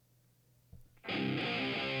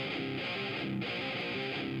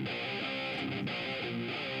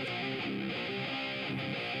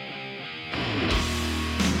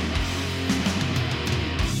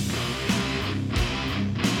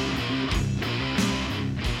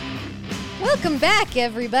Welcome back,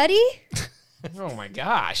 everybody. Oh my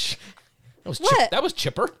gosh. What? That was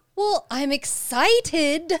chipper. Well, I'm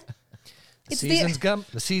excited. The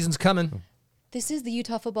season's coming. This is the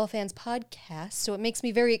Utah Football Fans Podcast, so it makes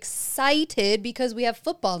me very excited because we have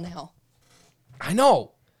football now. I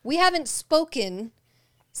know. We haven't spoken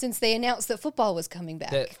since they announced that football was coming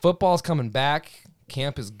back. That football's coming back.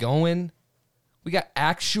 Camp is going. We got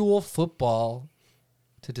actual football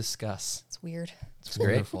to discuss. It's weird. It's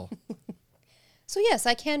wonderful. So yes,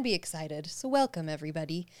 I can be excited. So welcome,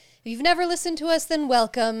 everybody. If you've never listened to us, then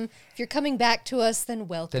welcome. If you're coming back to us, then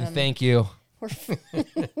welcome. Then thank you.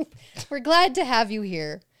 We're glad to have you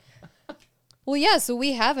here. Well, yeah, so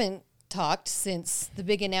we haven't talked since the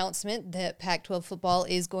big announcement that Pac-12 football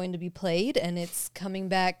is going to be played, and it's coming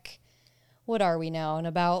back, what are we now, in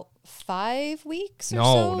about 5 weeks or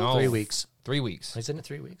so? No. 3 weeks. 3 weeks. Isn't it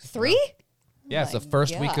 3 weeks? 3? Yeah, it's the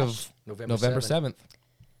first week of November 7th.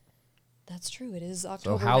 That's true. It is So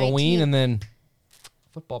October Halloween 19th. and then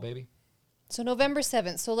football, baby. So November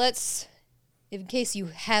 7th. So let's, in case you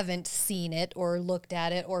haven't seen it or looked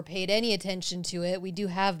at it or paid any attention to it, we do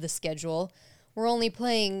have the schedule. We're only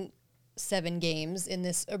playing 7 games in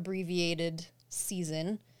this abbreviated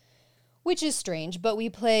season, which is strange, but we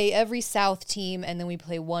play every South team and then we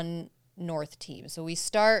play one North team. So we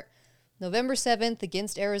start November 7th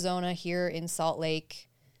against Arizona here in Salt Lake,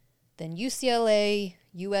 then UCLA,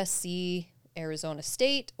 USC, Arizona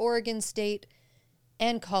State, Oregon State,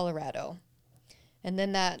 and Colorado. And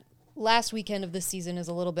then that last weekend of the season is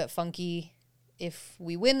a little bit funky. If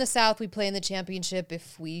we win the South, we play in the championship.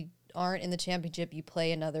 If we aren't in the championship, you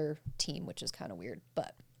play another team, which is kind of weird.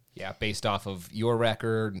 But Yeah, based off of your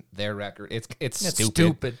record, their record. It's That's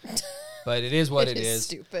stupid. But it is what It it is is.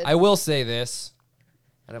 stupid. I will say this.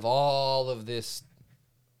 Out of all of this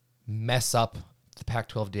mess up the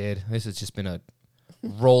Pac-12 did, this has just been a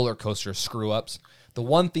roller coaster of screw-ups. The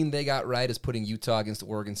one thing they got right is putting Utah against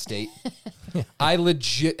Oregon State. I mean,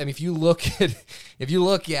 if you look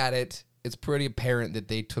at it, it's pretty apparent that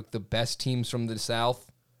they took the best teams from the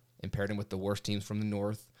South and paired them with the worst teams from the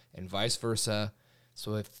North, and vice versa.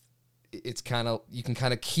 So if it's you can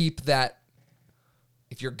kind of keep that.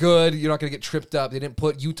 If you're good, you're not going to get tripped up. They didn't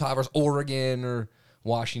put Utah versus Oregon or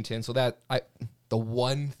Washington. So the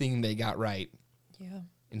one thing they got right, yeah.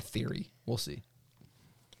 in theory, we'll see.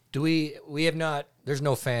 Do we have not, there's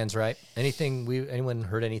no fans, right? Anyone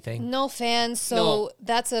heard anything? No fans, so No.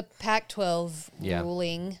 that's a Pac-12 Yeah.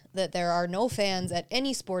 ruling that there are no fans at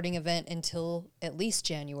any sporting event until at least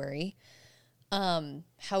January.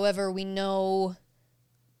 However, we know,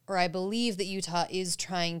 or I believe that Utah is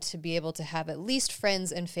trying to be able to have at least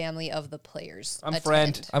friends and family of the players. I'm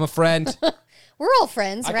attend. a friend. We're all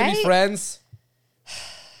friends, I right? can be friends.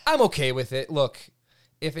 I'm okay with it. Look,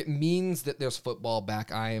 if it means that there's football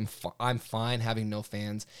back, I'm fine having no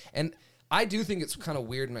fans. And I do think it's kind of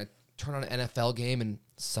weird when I turn on an NFL game and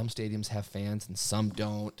some stadiums have fans and some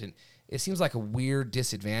don't. And it seems like a weird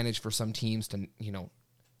disadvantage for some teams to,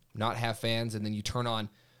 not have fans. And then you turn on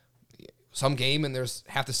some game and there's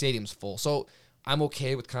half the stadium's full. So I'm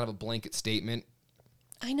okay with kind of a blanket statement.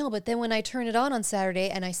 I know, but then when I turn it on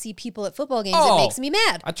Saturday and I see people at football games, Oh, it makes me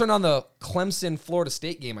mad. I turned on the Clemson-Florida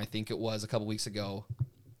State game, I think it was, a couple weeks ago.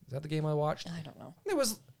 Is that the game I watched? I don't know. It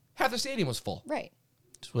was half the stadium was full. Right.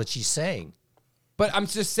 That's what she's saying. But I'm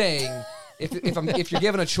just saying, if you're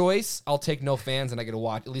given a choice, I'll take no fans and I get to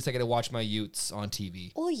watch. At least I get to watch my Utes on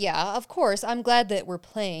TV. Well, yeah, of course. I'm glad that we're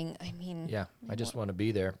playing. I mean, Yeah, I just want to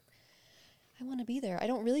be there. I want to be there. I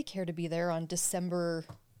don't really care to be there on December,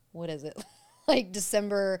 what is it? Like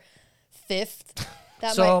December 5th.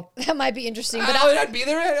 That might be interesting, but I'd be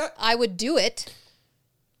there. I would do it.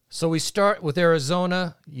 So we start with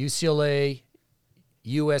Arizona, UCLA,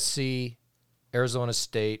 USC, Arizona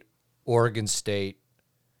State, Oregon State,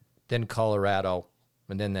 then Colorado,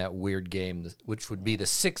 and then that weird game, which would be the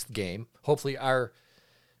 6th game. Hopefully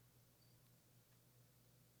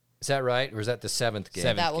is that right? Or is that the 7th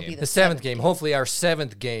game? That will game. be The 7th game. Hopefully our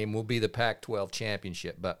 7th game will be the Pac-12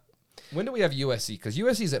 championship. But When do we have USC? Because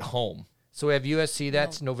USC's at home. so we have USC.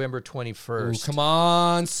 That's November 21st. Ooh, come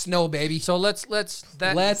on, snow baby. So let's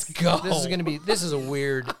go. This is a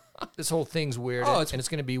weird. This whole thing's weird, Oh, and it's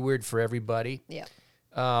going to be weird for everybody. Yeah.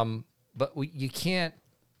 But you can't.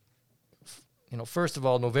 First of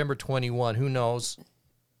all, November 21. Who knows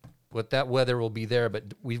what that weather will be there?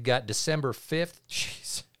 But we've got December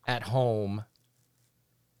 5th at home.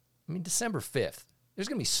 I mean, December 5th. There's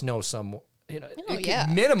going to be snow somewhere.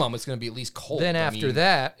 Minimum, it's going to be at least cold. Then after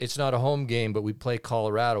that, it's not a home game, but we play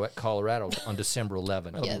Colorado at Colorado on December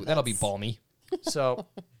 11th. That'll be balmy. So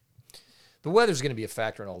the weather's going to be a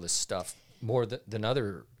factor in all this stuff. more than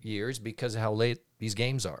other years because of how late these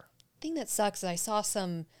games are. Thing that sucks is I saw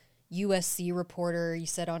some USC reporter, he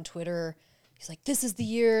said on Twitter, he's like, this is the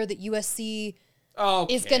year that USC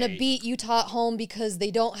is going to beat Utah at home because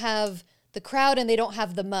they don't have the crowd and they don't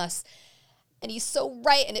have the muss. And he's so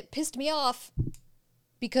right, and it pissed me off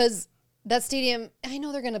because that stadium, I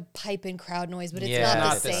know they're going to pipe in crowd noise, but it's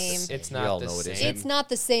not the same. It's We all not the know it same. isn't. It's not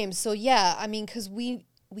the same. So, yeah, I mean, because we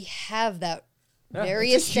have that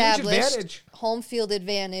very it's a huge established advantage. home field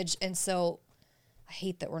advantage, and so I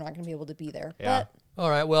hate that we're not going to be able to be there. Yeah. All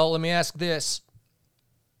right, well, let me ask this.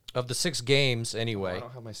 Of the 6 games, I anyway,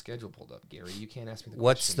 don't have my schedule pulled up, Gary. You can't ask me the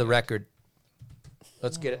what's question the yet. record?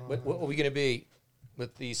 Let's get it. What are we going to be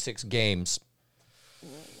with these 6 games?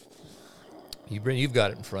 You've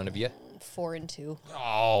got it in front of you. 4-2.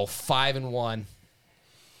 Oh, 5-1.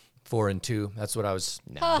 4-2. That's what I was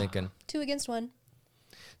thinking. 2 against 1.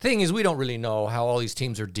 Thing is, we don't really know how all these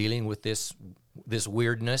teams are dealing with this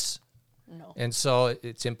weirdness, No. and so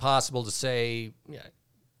it's impossible to say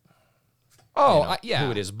Oh,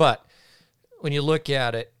 who it is. But when you look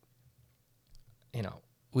at it,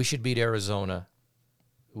 we should beat Arizona.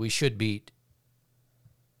 We should beat.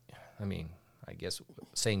 I mean, I guess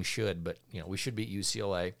saying should, but we should beat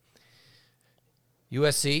UCLA,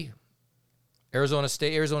 USC, Arizona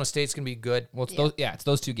State. Arizona State's gonna be good. Well, it's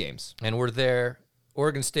those 2 games. And we're there.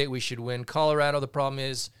 Oregon State, we should win. Colorado, the problem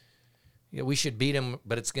is, we should beat them,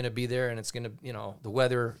 but it's going to be there, and it's going to, the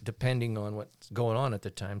weather, depending on what's going on at the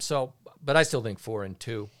time. So, but I still think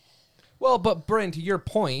 4-2. Well, but Brent, to your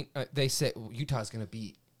point, they say Utah's going to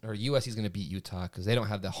beat, or USC's going to beat Utah because they don't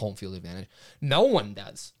have the home field advantage. No one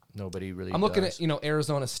does. Nobody really. I'm looking at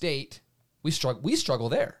Arizona State. We struggle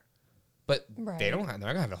there, but Right. they're not going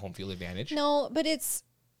to have a home field advantage. No, but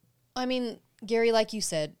I mean, Gary, like you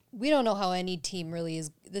said, we don't know how any team really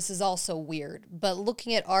is. This is all so weird. But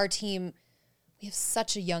looking at our team, we have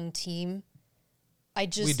such a young team.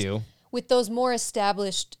 We do. With those more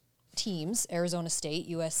established teams, Arizona State,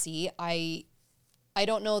 USC, I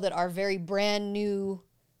don't know that our very brand new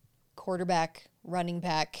quarterback, running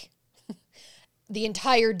back, the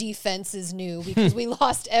entire defense is new because we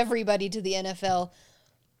lost everybody to the NFL.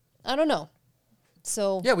 I don't know.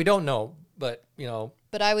 So Yeah, we don't know, but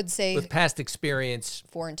but I would say with past experience,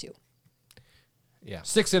 4-2. yeah,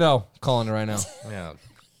 6-0, calling it right now. yeah.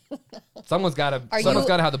 Someone's got to Are you-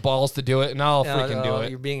 have the balls to do it, and I'll freaking do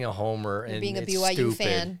You're it. being a homer and Being a it's BYU stupid.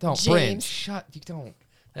 fan. Don't, Brent, James. shut. You don't.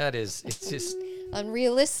 It's just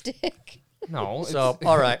Unrealistic. No. so.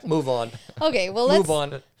 All right, move on. Okay, well, Move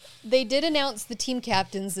on. They did announce the team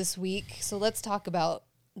captains this week, so let's talk about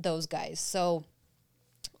those guys. So,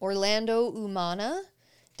 Orlando Umana,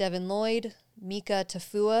 Devin Lloyd, Mika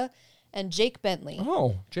Tafua, and Jake Bentley.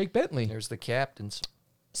 Oh, Jake Bentley. There's the captains.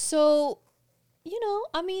 So,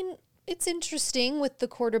 I mean, it's interesting with the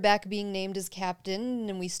quarterback being named as captain,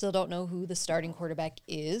 and we still don't know who the starting quarterback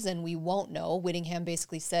is, and we won't know. Whittingham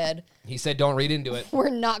basically said, He said, "Don't read into it." we're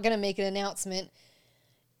not going to make an announcement,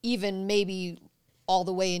 even maybe all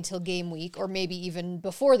the way until game week, or maybe even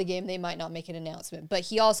before the game, they might not make an announcement. But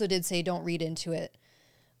he also did say, don't read into it.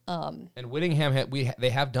 And Whittingham they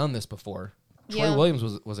have done this before. Yeah. Troy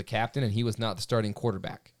Williams was a captain, and he was not the starting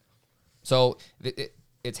quarterback. So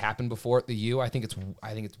it's happened before at the U. I think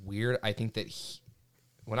it's weird. I think that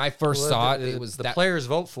when I first saw it, it was the that players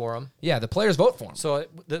vote for him. Yeah, the players vote for him. So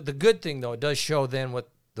the good thing though, it does show then what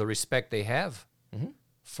the respect they have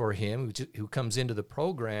for him, who comes into the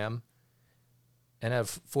program and have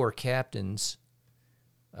 4 captains.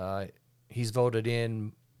 He's voted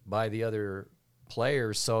in by the other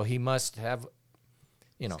players, so he must have,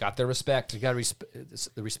 He's got their respect. you got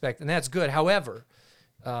the respect, and that's good. However,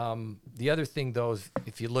 the other thing though,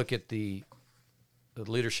 if you look at the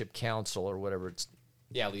leadership council or whatever it's,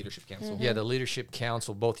 Yeah, leadership council. yeah, the leadership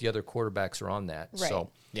council, both the other quarterbacks are on that. Right.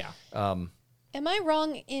 So Yeah. Am I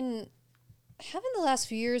wrong in having the last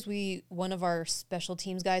few years, one of our special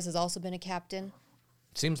teams guys has also been a captain?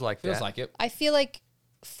 seems like Feels that. like it. I feel like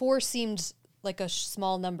 4 seemed like a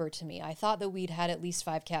small number to me. I thought that we'd had at least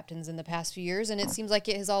 5 captains in the past few years, and it seems like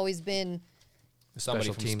it has always been Somebody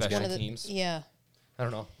Special from teams special guy. one of the teams. yeah. I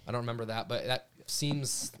don't know. I don't remember that, but that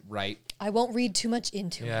seems right. I won't read too much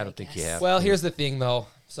into it. Yeah, I don't think you guess. have. Well, here's the thing, though.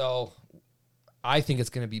 So I think it's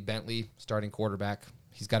going to be Bentley starting quarterback.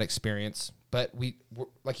 He's got experience, but we're,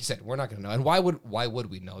 like you said, we're not going to know. And why would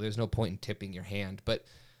we know? There's no point in tipping your hand. But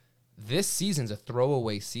this season's a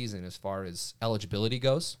throwaway season as far as eligibility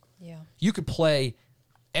goes. Yeah. You could play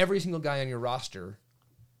every single guy on your roster,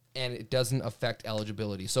 and it doesn't affect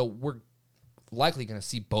eligibility. So we're likely going to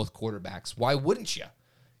see both quarterbacks. Why wouldn't you?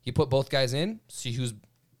 You put both guys in, see who's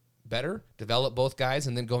better, develop both guys,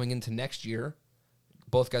 and then going into next year,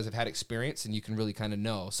 both guys have had experience, and you can really kind of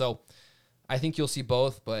know. So I think you'll see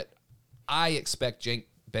both, but I expect Jake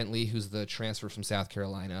Bentley, who's the transfer from South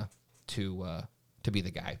Carolina, to be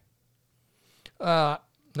the guy.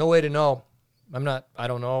 No way to know. I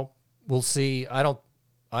don't know. We'll see. I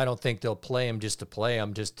don't think they'll play him just to play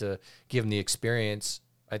him, just to give him the experience.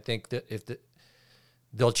 I think that if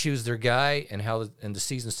they'll choose their guy and the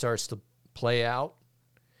season starts to play out,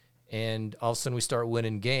 and all of a sudden we start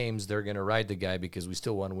winning games, they're going to ride the guy because we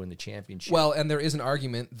still want to win the championship. Well, and there is an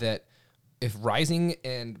argument that if Rising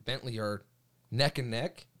and Bentley are neck and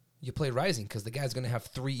neck, you play Rising because the guy's going to have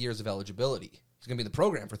 3 years of eligibility. He's going to be in the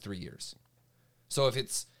program for 3 years. So if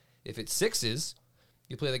it's sixes,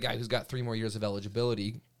 you play the guy who's got 3 more years of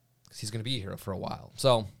eligibility because he's going to be here for a while.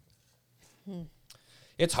 So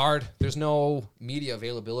it's hard. There's no media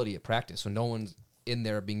availability at practice, so no one's in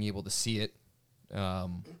there being able to see it,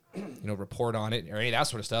 report on it or any of that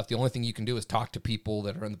sort of stuff. The only thing you can do is talk to people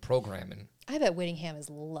that are in the program. And I bet Whittingham is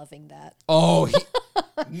loving that. oh,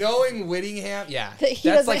 knowing Whittingham, yeah,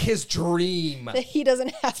 that's like his dream. That he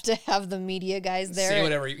doesn't have to have the media guys there. Say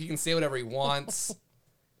whatever he can say whatever he wants,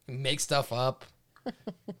 make stuff up.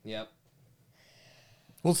 Yep.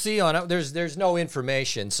 We'll see on it. There's no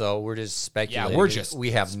information, so we're just speculating. Yeah,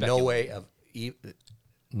 we have no way of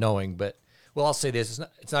knowing. But well, I'll say this: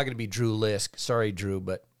 it's not going to be Drew Lisk. Sorry, Drew,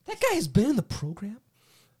 but that guy has been in the program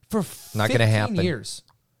for not going to happen. Years.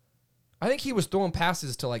 I think he was throwing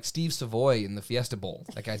passes to like Steve Savoy in the Fiesta Bowl.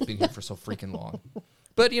 That guy's been here for so freaking long.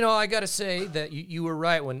 But I got to say that you were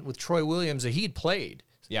right with Troy Williams that he'd played.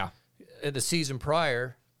 Yeah, the season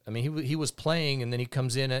prior. I mean, he was playing, and then he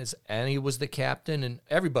comes in and he was the captain, and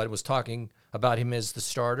everybody was talking about him as the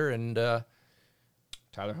starter. And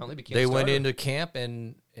Tyler Huntley became. They starter. went into camp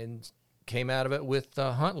and came out of it with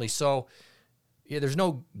Huntley. So yeah, there's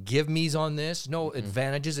no give me's on this, no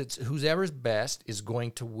advantages. It's whoever's best is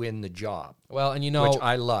going to win the job. Well, and which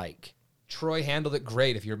I like. Troy handled it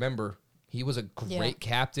great. If you remember, he was a great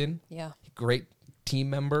captain. Yeah, great team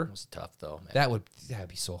member. It was tough though, man. That would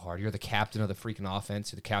be so hard. You're the captain of the freaking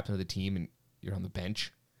offense. You're the captain of the team, and you're on the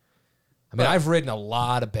bench. I mean, I've ridden a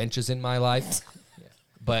lot of benches in my life,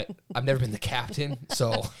 but I've never been the captain.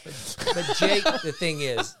 So, but Jake, the thing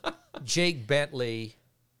is, Jake Bentley,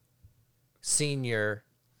 senior,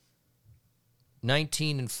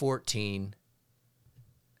 19 and 14,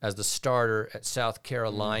 as the starter at South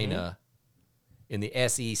Carolina. In the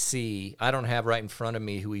SEC, I don't have right in front of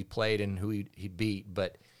me who he played and who he beat,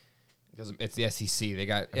 but because it's the SEC, they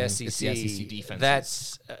got SEC. It's the SEC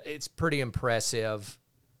defense. It's pretty impressive.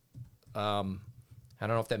 I don't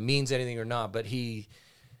know if that means anything or not, but he's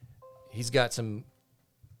got some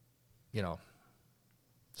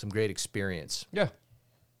great experience. Yeah,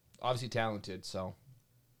 obviously talented. So,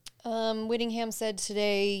 Whittingham said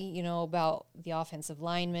today, about the offensive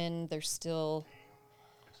linemen, they're still.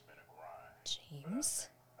 James,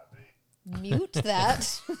 mute that.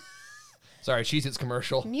 Sorry, Cheez-Its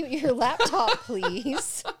commercial. Mute your laptop,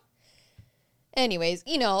 please. Anyways,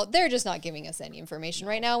 they're just not giving us any information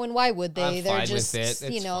right now, and why would they? I'm They're fine just, with it.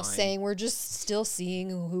 It's fine. saying we're just still seeing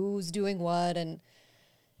who's doing what, and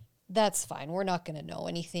that's fine. We're not going to know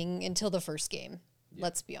anything until the first game. Yeah.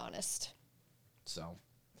 Let's be honest. So,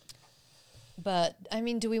 but I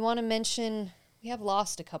mean, do we want to mention we have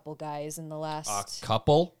lost a couple guys in the last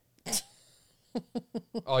couple?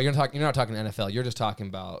 Oh, you're not talking NFL. You're just talking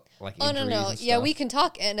about like injuries. No. And Yeah, stuff. we can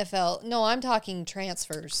talk NFL. No, I'm talking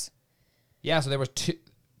transfers. Yeah, so there was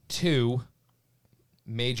two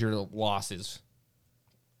major losses.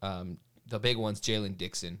 The big one's Jalen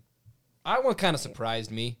Dixon. That one kind of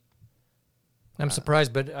surprised me. I'm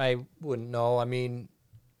surprised, but I wouldn't know. I mean,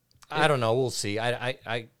 I don't know. We'll see.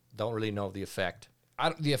 I don't really know the effect.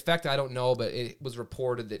 I don't know, but it was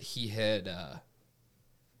reported that he had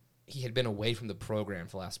been away from the program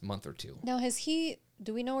for the last month or two. Now,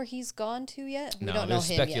 do we know where he's gone to yet? No, we don't know there's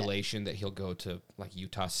him speculation that he'll go to like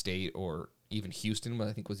Utah State or even Houston,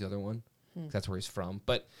 I think was the other one. That's where he's from.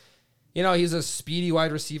 But, he's a speedy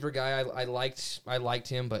wide receiver guy. I liked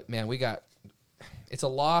him, but man, it's a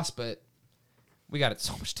loss, but we got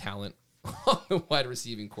so much talent on the wide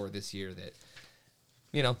receiving core this year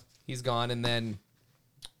that, he's gone. And then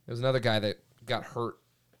there's another guy that got hurt.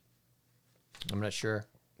 I'm not sure.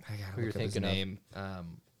 I gotta who you're look up his thinking name.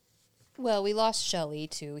 Well, we lost Shelley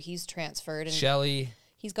too. He's transferred and Shelley.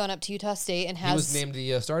 He's gone up to Utah State and He was named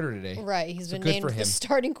the starter today. Right, he's So been good named for the him.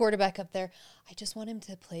 starting quarterback up there. I just want him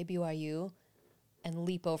to play BYU and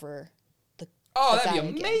leap over the. Oh, the that'd be guy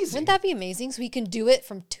again. amazing. Wouldn't that be amazing? So he can do it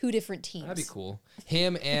from two different teams. That'd be cool.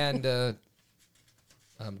 Him and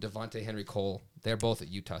Devontae Henry Cole They're both at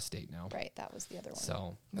Utah State now. Right, that was the other one.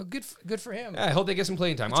 So Well, good for him. I hope they get some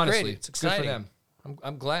playing time. It's honestly, great. It's good for exciting. them.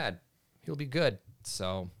 I'm glad. He'll be good.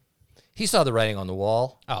 So, He saw the writing on the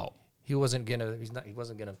wall. oh, He wasn't gonna. He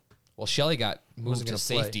wasn't gonna. well, Shelley got moved Wasn't to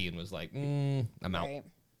gonna play. safety and was like, I'm out. Right.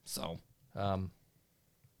 So, Well,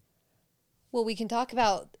 we can talk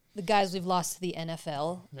about the guys we've lost to the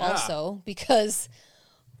NFL Yeah. also, because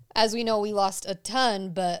as we know, we lost a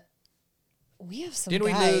ton, but we have some Didn't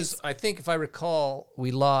we guys. lose? I think if I recall,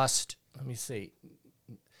 we lost. Let me see.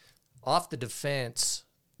 Off the defense,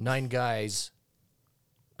 9 guys.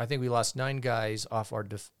 I think we lost 9 guys off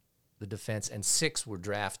the defense, and 6 were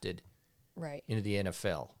drafted Right. into the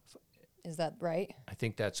NFL. Is that right? I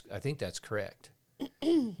think that's correct.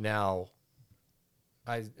 Now,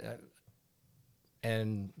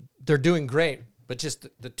 and they're doing great, but just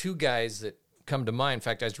the 2 guys that come to mind. In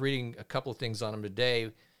fact, I was reading a couple of things on them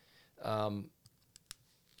today. Of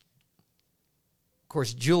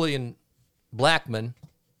course, Julian Blackman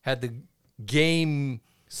had the game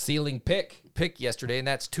ceiling pick. yesterday, and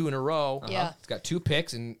that's 2 in a row. Yeah. He's got 2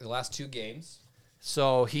 picks in the last 2 games.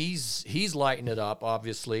 So he's lighting it up,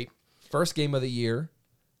 obviously. First game of the year,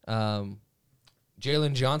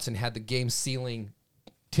 Jalen Johnson had the game sealing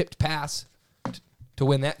tipped pass to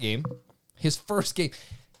win that game. His first game.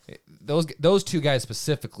 Those 2 guys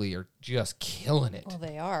specifically are just killing it. Well,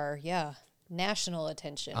 they are, yeah. National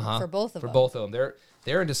attention Uh-huh. for both of For them. both of them.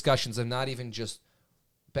 They're in discussions of not even just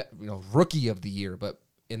rookie of the year, but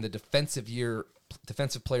in the defensive player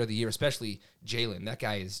of the year, especially Jalen. That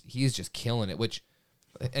guy he's just killing it, which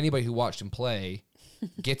anybody who watched him play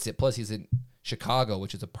gets it. Plus he's in Chicago,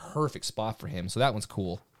 which is a perfect spot for him. So that one's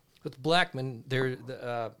cool. With Blackman, they're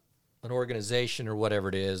an organization or whatever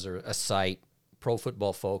it is, or a site, Pro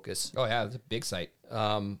Football Focus. Oh yeah, it's a big site.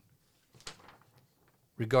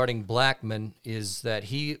 Regarding Blackman is that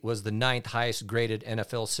he was the 9th highest graded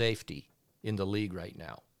NFL safety in the league right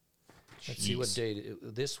now. Let's see what Jeez.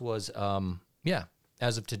 date this was.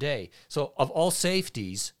 As of today. So of all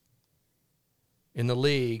safeties in the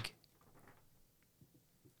league,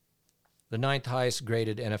 the 9th highest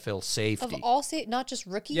graded NFL safety. Of all, not just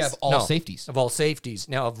rookies? Yeah, of all No, safeties. Of all safeties.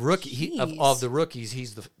 Now of Jeez. of the rookies,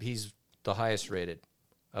 he's the highest rated,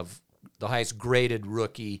 of the highest graded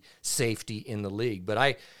rookie safety in the league.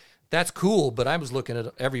 But that's cool. But I was looking at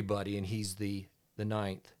everybody, and he's the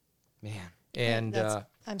 9th. Man. And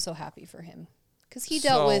I'm so happy for him. Because he So-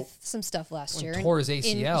 dealt with some stuff last year. tore his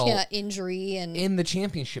ACL. Injury and In the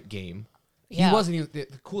championship game, he Yeah. wasn't even,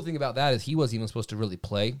 the cool thing about that is he wasn't even supposed to really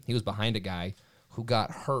play. He was behind a guy who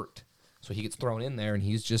got hurt. So he gets thrown in there and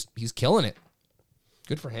he's killing it.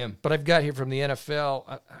 Good for him. but I've got here from the NFL.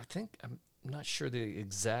 I think I'm not sure the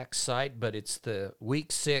exact site, but it's the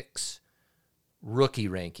Week 6 rookie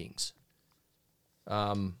rankings.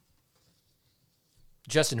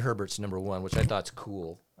 Justin Herbert's number 1, which I thought's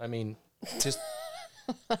cool. I mean, just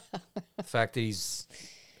the fact that he's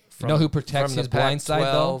You know who protects from the his blind side,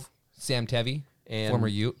 though? Pac-12, Sam Tevy, and- former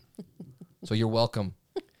Ute. So you're welcome,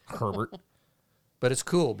 Herbert. But it's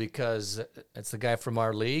cool because it's the guy from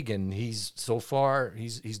our league, and he's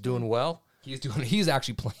doing well. He's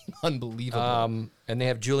actually playing unbelievable. And they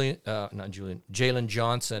have Jalen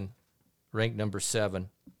Johnson ranked number 7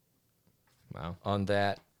 Wow. on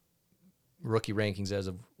that rookie rankings as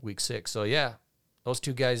of Week 6. So yeah, those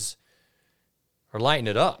 2 guys are lighting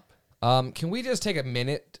it up. Can we just take a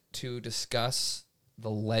minute to discuss the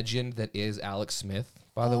legend that is Alex Smith,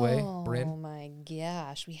 by the way, oh Bryn? my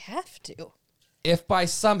gosh, we have to. If by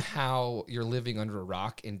somehow you're living under a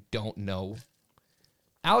rock and don't know,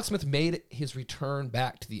 Alex Smith made his return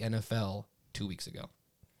back to the NFL 2 weeks ago.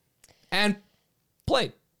 And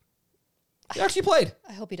played. He actually played.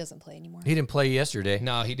 I hope he doesn't play anymore. He didn't play yesterday.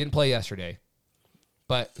 No, he didn't play yesterday.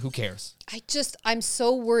 But who cares? I'm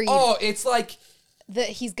so worried Oh, it's like that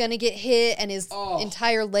he's gonna get hit and his Oh.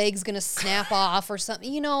 entire leg's gonna snap off or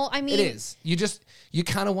something. I mean, it is. You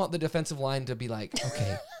kind of want the defensive line to be like,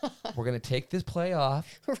 okay, we're going to take this play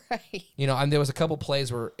off. right? And there was a couple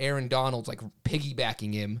plays where Aaron Donald's like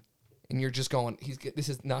piggybacking him, and you're just going, this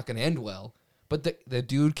is not going to end well. But the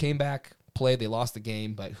dude came back, played, they lost the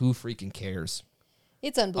game, but who freaking cares?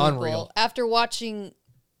 It's unbelievable. Unreal. After watching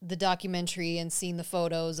the documentary and seeing the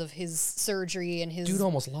photos of his surgery and his Dude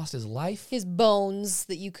almost lost his life. his bones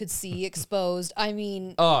that you could see exposed. I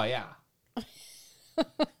mean, Oh, yeah.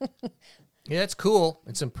 Yeah, it's cool.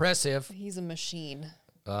 It's impressive. he's a machine.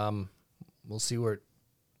 We'll see where it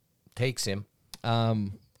takes him.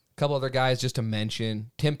 Couple other guys just to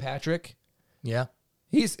mention. Tim Patrick. Yeah.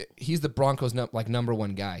 He's the Broncos number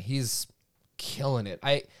 1 guy. He's killing it.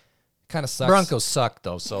 kind of sucks. Broncos suck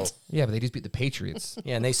though, so Yeah, but they just beat the Patriots.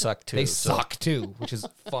 yeah, and they suck too. They so. suck too, which is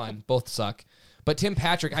fun. Both suck. But Tim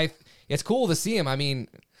Patrick, it's cool to see him. I mean,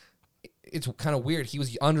 it's kind of weird. He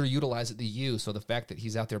was underutilized at the U, so the fact that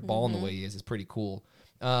he's out there balling the way he is pretty cool.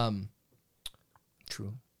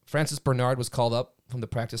 True. Francis Bernard was called up from the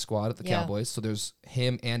practice squad at the Yeah. Cowboys, so there's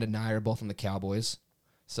him and Anaya are both on the Cowboys.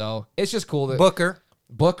 So it's just cool that Booker.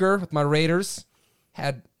 with my Raiders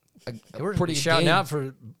had a We're pretty good shouting game. out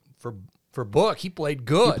for Book. He played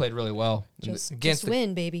good. He played really well. Just Against the-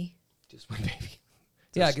 win, baby. Just win, baby.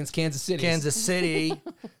 Yeah, against Kansas City. Kansas City.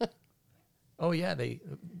 Oh yeah, they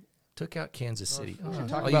took out Kansas City. talk All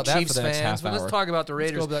about you that Chiefs for the next fans, half but hour. let's talk about the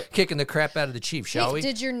Let's go Raiders back- kicking the crap out of the Chiefs, shall Hey, we?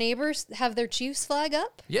 did your neighbors have their Chiefs flag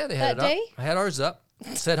up? Yeah, they had that it up. day? I had ours up.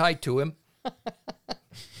 Said hi to him.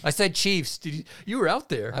 I said Chiefs. You were out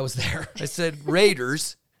there. I was there. I said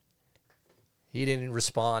Raiders. He didn't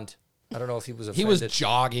respond. I don't know if he was He offended. was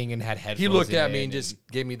jogging and had headphones. He looked at in me and just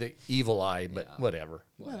gave me the evil eye, but whatever.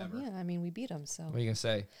 Well, yeah, I mean, we beat them, so. What are you gonna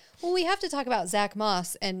say? Well, we have to talk about Zach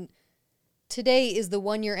Moss, and today is the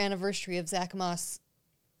 1-year anniversary of Zach Moss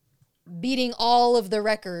beating all of the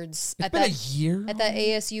records It's been a year. at that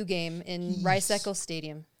ASU game in Rice Eccles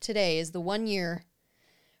Stadium. Today is the 1 year.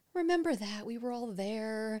 Remember that? We were all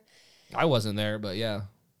there. I wasn't there, but yeah,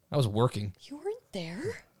 I was working. You weren't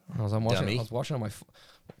there? I was watching. Dummy. I was watching on my.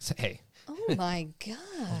 Hey, Oh my God.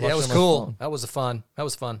 Yeah, it was on my cool. phone. That was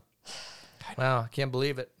fun. Wow, I can't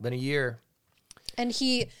believe it. Been a year. And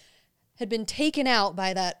he had been taken out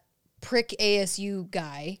by that prick ASU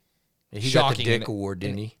guy. He got the Shocking, Dick and- Award,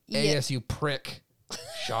 didn't he? Yeah. ASU prick.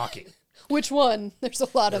 Shocking. Which one? There's a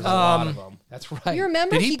lot of A them. lot of them. That's right. You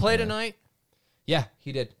remember? Did he play tonight? Yeah,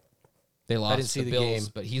 he did. They lost. didn't see the Bills,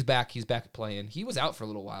 game. but he's back. He's back playing. He was out for a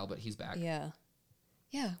little while, but he's back. Yeah.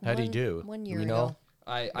 Yeah. How'd he do? 1 Do year we ago. know?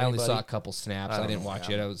 I only Anybody? saw a couple snaps. I don't didn't know. watch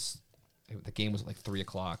it. The game was at like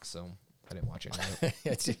 3:00, so I didn't watch it.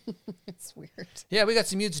 It's weird. Yeah, we got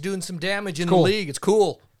some youths doing some damage in cool. the league. It's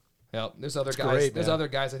cool. Yep. There's other guys. great, there's man. other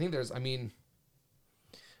guys. I think there's. I mean,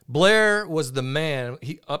 Blair was the man.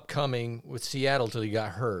 He upcoming with Seattle till he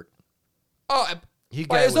got hurt. He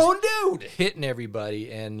by got his own dude. hitting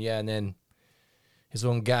everybody, and then his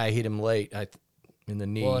own guy hit him late in the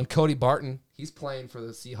knee. Well, and Cody Barton, he's playing for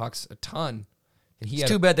the Seahawks a ton, and he it's had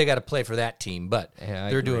too bad they got to play for that team, but Yeah, I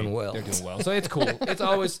they're agree. doing well. They're doing well. So it's cool.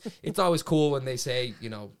 It's always cool when they say,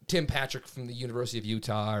 Tim Patrick from the University of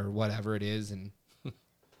Utah or whatever it is, and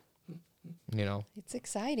It's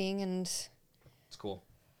exciting. And it's cool.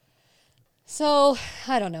 so,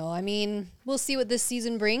 I don't know. I mean, we'll see what this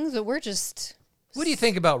season brings, but we're just What do you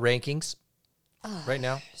think about rankings right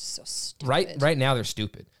now? so stupid. Right now they're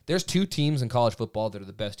stupid. There's two teams in college football that are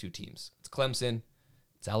the best two teams. It's Clemson,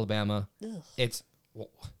 it's Alabama.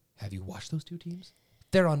 Have you watched those two teams?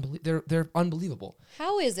 They're unbelievable.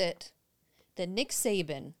 How is it that Nick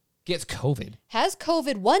Saban Gets COVID. has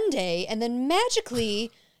COVID one day and then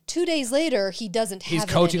magically 2 days later he doesn't have He's it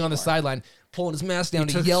coaching on the anymore? sideline, pulling his mask down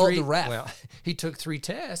to Took yell three- at the ref. Well, he took 3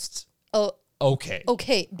 tests. Oh, Okay.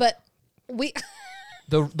 okay, but we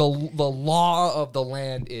The law of the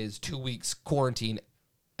land is 2 weeks quarantine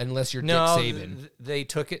unless you're No, Dick Saban. They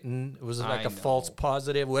took it and it was like I a false know.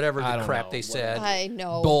 positive, whatever I the don't crap know, they said. I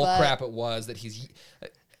know Bull but crap it was that he's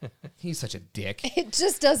such a dick. It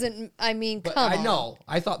just doesn't. I mean, But come on. I know.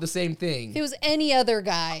 I thought the same thing. If it was any other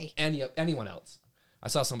guy, Anyone else. I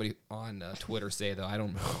saw somebody on Twitter say, though, I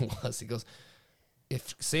don't know who it was. He goes,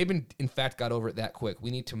 if Saban, in fact, got over it that quick, we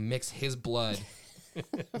need to mix his blood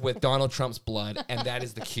with Donald Trump's blood, and that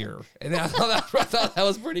is the cure. And I thought that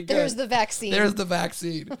was pretty good. there's the vaccine. There's the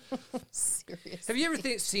vaccine. Serious. Have you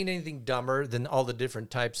ever seen anything dumber than all the different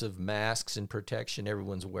types of masks and protection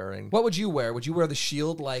everyone's wearing? What would you wear? Would you wear the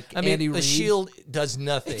shield like I mean, Andy the Reid? shield does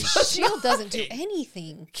nothing. Shield doesn't do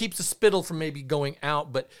anything. Keeps the spittle from maybe going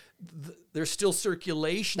out, but there's still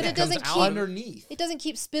circulation But that it doesn't comes keep out underneath. It doesn't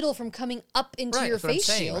keep spittle from coming up into your that's what I'm face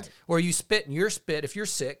saying. shield. Where you spit and your spit, if you're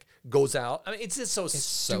sick, goes out. I mean, it's just so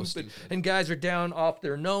so stupid. stupid. And guys are down off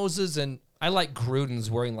their noses and I like Gruden's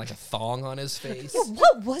wearing like a thong on his face.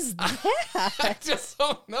 What was that? I just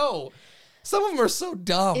don't know. Some of them are so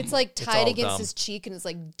dumb. It's like all tied against dumb. his cheek and it's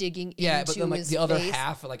like digging yeah, into but then like his the other face.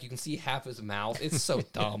 half, like you can see half his mouth. It's so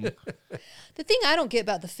dumb. The thing I don't get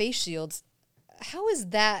about the face shields, how is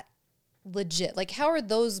that legit? Like, how are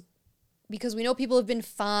those? Because we know people have been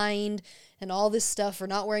fined and all this stuff for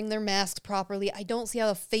not wearing their masks properly. I don't see how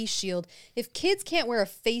a face shield. If kids can't wear a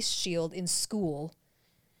face shield in school,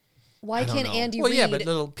 why can't know. Andy well, Reid? yeah, but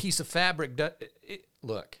little piece of fabric.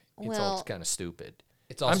 Look, it's all Well- kind of stupid.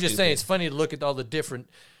 It's all I'm just saying stupid. it's funny to look at all the different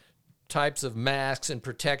types of masks and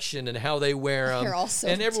protection and how they wear them. They're all so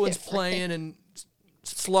and everyone's different. playing and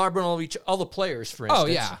slobbering all the players, for instance.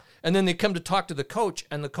 Oh, yeah. And then they come to talk to the coach,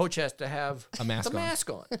 and the coach has to have A mask the on. mask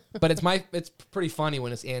on. But it's pretty funny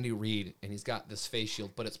when it's Andy Reid and he's got this face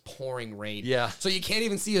shield, but it's pouring rain. Yeah. So you can't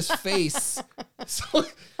even see his face. So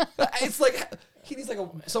it's like he needs like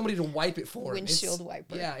somebody to wipe it for him. Windshield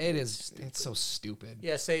wiper. Yeah, it is. It's so stupid.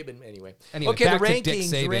 Yeah, Saban. Anyway, Anyway, okay. The back to Dick rankings.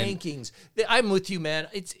 Saban. Rankings. I'm with you, man.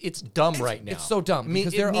 It's dumb right now. It's so dumb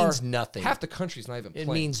because it there means are nothing. Half the country's not even It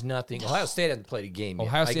playing. means nothing. Ohio State hasn't played a game yet.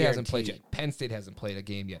 Ohio I State hasn't played guarantee yet. Penn State hasn't played a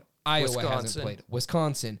game yet. Iowa Wisconsin. hasn't played.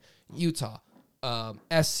 Wisconsin, Utah,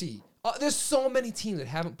 SC. There's so many teams that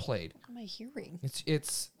haven't played. What am I hearing?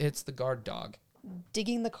 It's the guard dog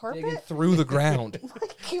Digging the carpet? digging through the ground.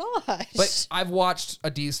 Gosh. But I've watched a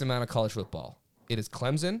decent amount of college football. It is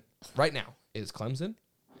Clemson right now. It is Clemson.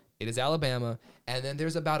 It is Alabama, and then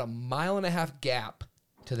there's about a 1.5 gap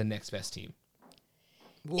to the next best team.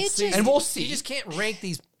 We'll It see. just- And we'll see. You just can't rank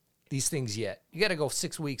these things yet. You got to go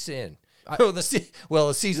 6 weeks in. The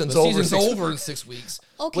season's The over. season's 6 over in 6 weeks.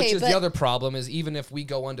 Okay, which is but- the other problem is even if we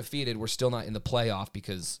go undefeated, we're still not in the playoff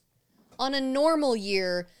because on a normal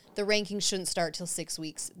year, the rankings shouldn't start till 6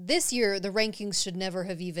 weeks. This year, the rankings should never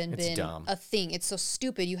have even It's been dumb. a thing. It's so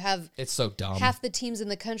stupid. You have it's so dumb. half the teams in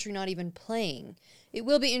the country not even playing. It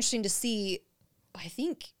will be interesting to see. I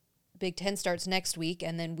think Big Ten starts next week,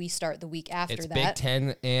 and then we start the week after it's that. Big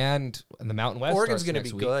Ten and the Mountain West. Oregon's going to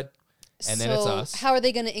be good. and then it's So us. How are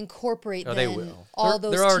they going to incorporate No, then they will. all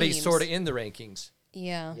those They're already teams? sort of in the rankings.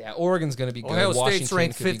 Yeah. Yeah, Oregon's going to be good. Ohio Washington State's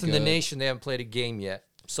ranked could be 5th in the good. nation. They haven't played a game yet.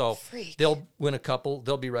 So Freak. they'll win a couple.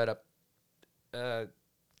 They'll be right up.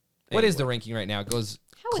 What is the ranking right now? It goes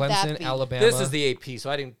How would that Clemson, be? Alabama. This is the AP, so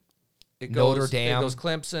I didn't. It Notre goes, Dame. It goes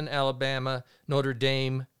Clemson, Alabama, Notre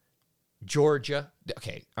Dame, Georgia.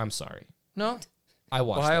 Okay, I'm sorry. No, I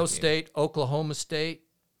watched Ohio that game. State, Oklahoma State,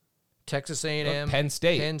 Texas A&M, Penn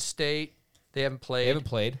State. Penn State. They haven't played, They haven't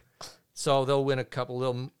played. so they'll win a couple.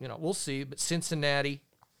 They'll, we'll see. But Cincinnati,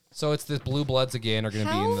 So it's the Blue Bloods again are going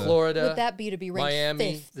to be How in the. Florida, would that be to be ranked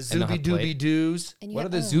Miami, fifth? the And not Zooby played. Dooby Doos. And What you- are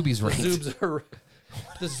the oh. Zoobies The ranked? Zoobs are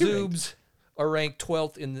the Zoobs are ranked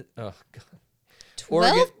 12th in the. Oh God.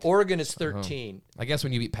 12th? Oregon is 13. I guess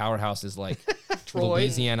when you beat powerhouses like Troy.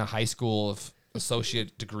 Louisiana High School of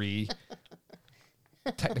associate degree,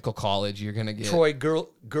 technical college, you're going to get. Troy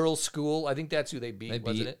Girls School. I think that's who they beat, They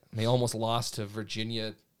wasn't beat. it? They almost lost to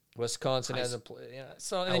Virginia. Wisconsin hasn't played. Yeah.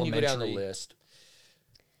 So and then you go down the Elementary. list.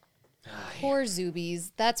 Poor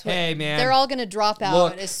Zoobies. That's what. Hey, man. They're all going to drop out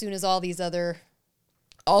Look. as soon as all these other.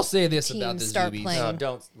 I'll say this about Teams the start Zoobies. playing. No,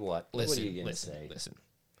 don't. What? Listen, what are you gonna listen, say? listen.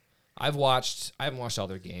 I haven't watched all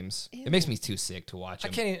their games. It makes me too sick to watch I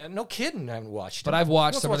them. can't. Even, no kidding. I haven't watched. But them. I've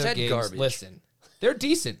watched Who some of wants their to watch games. that garbage? Listen, they're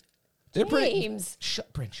decent. They're pretty. Games.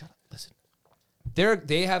 Shut, Bryn, shut up. Listen,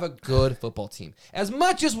 they have a good football team. As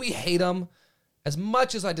much as we hate them, as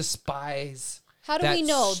much as I despise. How do that we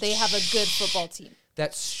know they have a good football team?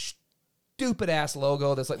 That stupid ass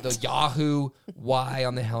logo that's like the Yahoo Y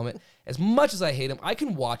on the helmet. As much as I hate them, I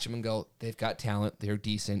can watch them and go, they've got talent. They're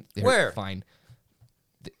decent. They're Where? fine.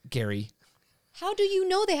 Gary. How do you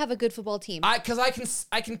know they have a good football team? Because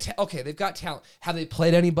I can tell. Okay, they've got talent. Have they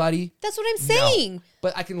played anybody? That's what I'm No. saying.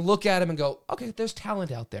 But I can look at them and go, okay, there's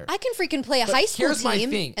talent out there. I can freaking play a But high school here's my team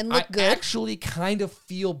thing. and look I good. actually kind of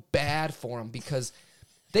feel bad for them because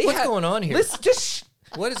they What's had, going on here? Let's just.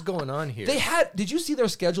 What is going on here? They had. Did you see their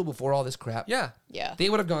schedule before all this crap? yeah. Yeah. They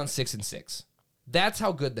would have gone 6-6. That's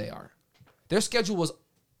how good they are. Their schedule was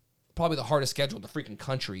probably the hardest schedule in the freaking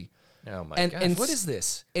country. Oh my And- gosh. and What is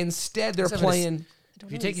this? Instead, they're Let's have a- playing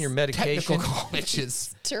Have you taken your technical medication?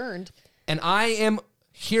 colleges. Turned. And I am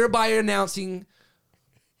hereby announcing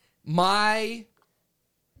my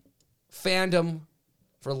fandom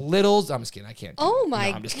for Littles. I'm just kidding. I can't. do Oh it. my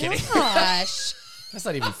No, I'm just kidding. gosh. That's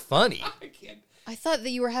not even funny. I can't. I thought that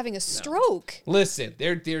you were having a stroke. Listen,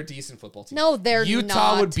 they're a decent football team. No, they're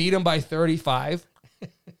Utah not. would beat them by 35,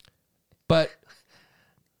 but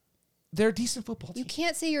they're a decent football You team.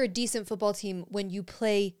 can't say you're a decent football team when you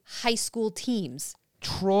play high school teams.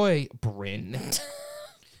 Troy Bryn.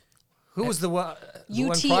 Who was the one? the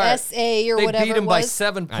one prior? UTSA or They whatever beat it them by was.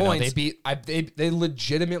 7 I know points. they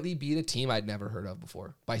legitimately beat a team I'd never heard of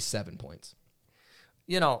before by 7 points.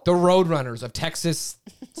 You know, The Roadrunners of Texas,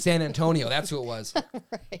 San Antonio. That's who it was.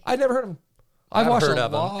 I'd never heard of them. I've watched heard a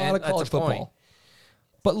of 'em, lot and of college that's a point. football.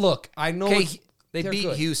 But look, I know okay, they they're beat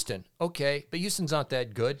good. Houston. Okay, but Houston's not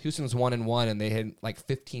that good. Houston's 1-1, and they had like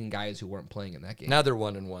 15 guys who weren't playing in that game. Now they're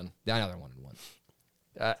 1-1. Now they're 1-1.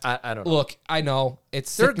 I don't know. Look, I know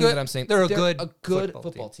it's They're sickening good. that I'm saying They're a good good football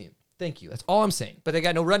football team. Thank you. That's all I'm saying. But they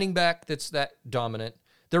got no running back that's that dominant.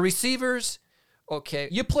 The receivers, okay.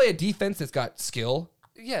 You play a defense that's got skill.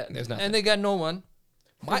 Yeah, There's nothing. and they got no one.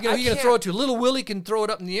 I Who are you going can't- to throw it to? Little Willie can throw it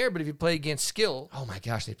up in the air, but if you play against skill, Oh my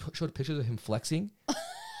gosh, they showed pictures of him flexing.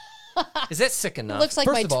 is that sick enough? Looks like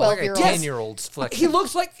First my of all, 12-year-old. yes. 10-year-olds flexing. He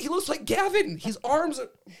looks like Gavin. His arms are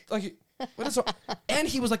like what is and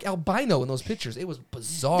he was like albino in those pictures. It was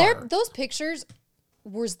bizarre. Those pictures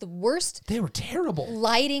was the worst They were terrible.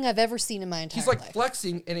 lighting I've ever seen in my entire He's like life.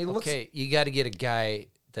 flexing and he looks Okay, you got to get a guy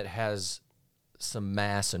that has some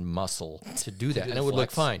mass and muscle to do that, do and the it would look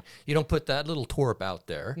flex. fine. You don't put that little torp out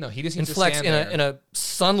there. No, he just and needs to flex stand in there. in a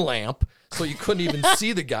sun lamp, so you couldn't even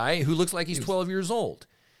see the guy who looks like he's 12 years old.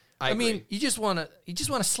 I mean, agree. you just want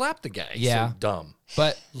to slap the guy. He's Yeah. so dumb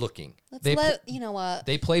but looking. Let's they let you know what.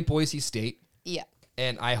 they play Boise State Yeah.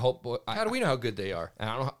 and I hope How do we know how good they are? I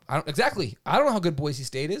don't know. I don't exactly. I don't know how good Boise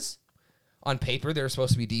State is. On paper, they're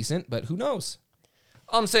supposed to be decent, but who knows?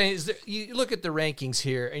 All I'm saying is that you look at the rankings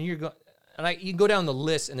here, and you can go down the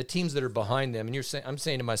list and the teams that are behind them, and I'm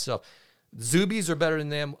saying to myself, Zubies are better than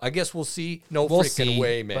them. I guess we'll see. No We'll freaking see,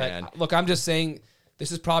 way, but, man. look, I'm just saying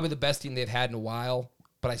this is probably the best team they've had in a while.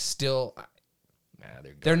 But I still,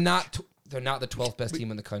 they're not the 12th best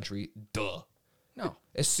team in the country. Duh. No.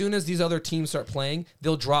 As soon as these other teams start playing,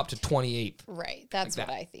 they'll drop to 28th. Right. That's Like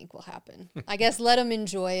what that. I think will happen. I guess let them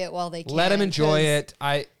enjoy it while they can. Let them enjoy 'cause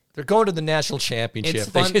it. They're going to the national championship. It's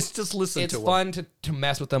They fun. just listen It's to them. fun to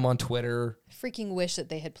mess with them on Twitter. I freaking wish that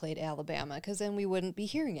they had played Alabama because then we wouldn't be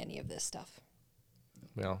hearing any of this stuff.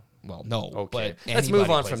 Well, Well, no. okay. But Let's move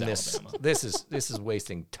anybody on plays from this. Alabama. This is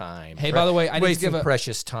wasting time. Hey, by the way, I need to wasting give a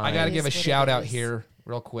precious time. I got to It give a is what it shout out is. here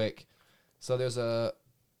real quick. So there's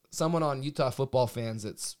someone on Utah football fans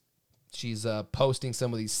she's posting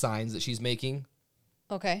some of these signs that she's making.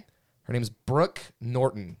 Okay. Her name's Brooke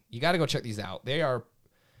Norton. You got to go check these out. They are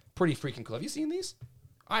pretty freaking cool. Have you seen these?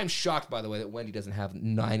 I'm shocked, by the way, that Wendy doesn't have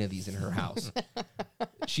 9 of these in her house.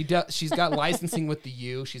 She's got licensing with the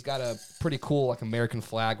U. She's got a pretty cool like American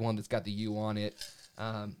flag one that's got the U on it.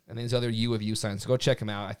 And then there's other U of U signs. So go check them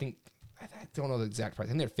out. I don't know the exact price.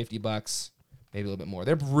 I think they're $50, maybe a little bit more.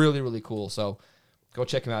 They're really, really cool. So go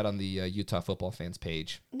check them out on the Utah football fans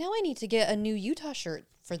page. Now I need to get a new Utah shirt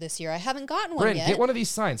for this year. I haven't gotten one Brent, yet get one of these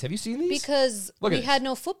signs. Have you seen these? because Look at we this. had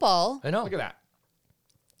no football. I know. Look at that.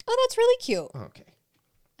 Oh, that's really cute. Okay.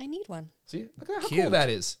 I need one. See? Look at how Cute. cool that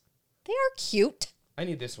is. They are cute. I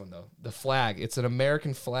need this one, though. The flag. It's an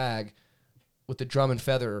American flag with the drum and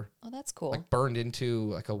feather Oh, that's cool. like burned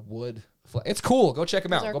into like a wood flag. It's cool. Go check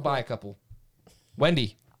them out. are Go buy a couple.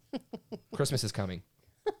 Wendy, Christmas is coming.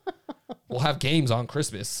 We'll have games on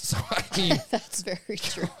Christmas. So I mean, That's very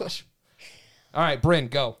true. all right, Bryn,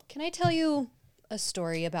 go. Can I tell you a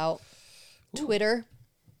story about Twitter?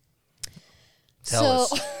 Tell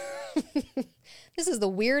us. This is the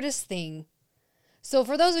weirdest thing. So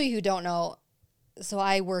for those of you who don't know, so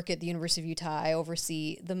I work at the University of Utah. I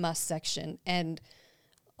oversee the Must section, and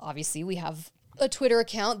obviously we have a Twitter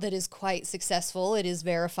account that is quite successful. It is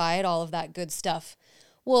verified, all of that good stuff.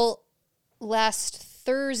 Well, last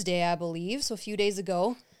Thursday, I believe, so a few days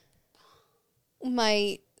ago,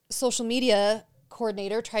 my social media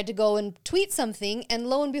coordinator tried to go and tweet something, and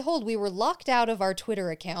lo and behold, we were locked out of our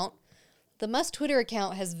Twitter account. The Must Twitter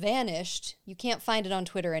account has vanished. You can't find it on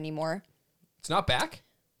Twitter anymore. It's not back.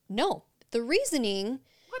 No. The reasoning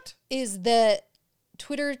What? is that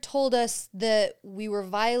Twitter told us that we were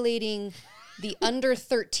violating the under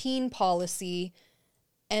 13 policy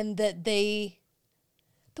and that the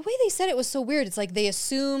way they said it was so weird. It's like they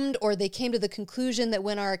assumed or they came to the conclusion that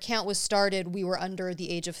when our account was started, we were under the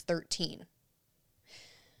age of 13.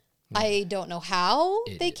 I don't know how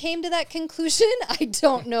they came to that conclusion. I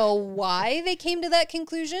don't know why they came to that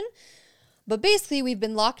conclusion. But basically, we've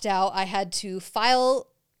been locked out. I had to file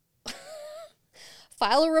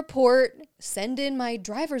a report, send in my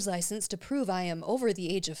driver's license to prove I am over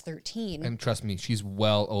the age of 13. And trust me, she's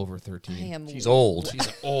well over I 13. am. She's old. She's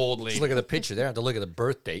an old lady. Just look at the picture there. I have to look at the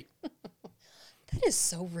birth date. That is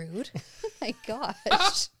so rude. Oh my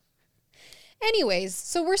gosh. Anyways,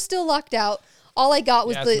 so we're still locked out. All I got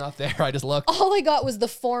was Yeah, it's not there. I just looked. all I got was the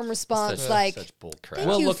form response like, Such bull crap. thank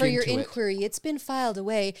We'll you look for your into it. inquiry. It's been filed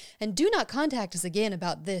away, and do not contact us again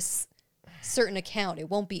about this certain account. It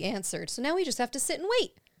won't be answered. So now we just have to sit and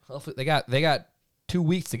wait. Hopefully they got 2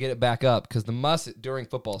 weeks to get it back up because the Must during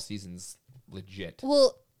football season's legit.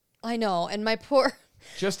 Well, I know, and my poor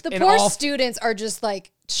Just the in poor all- students are just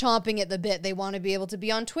like chomping at the bit. They want to be able to be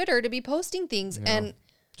on Twitter to be posting things, and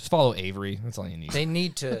Just follow Avery. That's all you need. They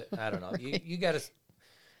need to, I don't know. You got to,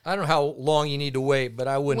 I don't know how long you need to wait, but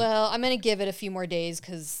I wouldn't, well, I'm gonna give it a few more days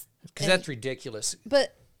because because that's ridiculous.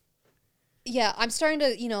 But Yeah, I'm starting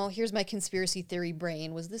to, here's my conspiracy theory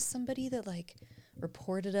brain. Was this somebody that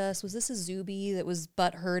reported us? Was this a Zuby that was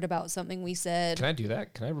butthurt about something we said? Can I do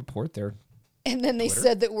that? Can I report their And then they Twitter?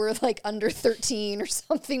 said that we're under 13 or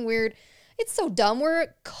something weird. It's so dumb. We're a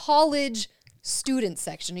college student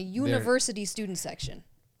section, a university student section.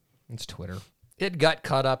 It's Twitter. It got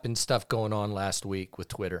caught up in stuff going on last week with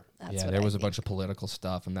Twitter. That's Yeah, what there I was a think. bunch of political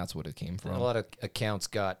stuff, and that's what it came And from. a lot of accounts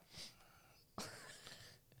got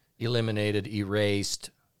eliminated, erased,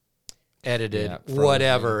 edited, Yeah, frozen.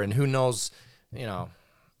 whatever, and who knows,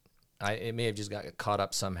 it may have just got caught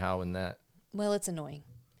up somehow in that. Well, it's annoying.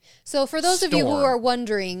 So for those of you who Storm. are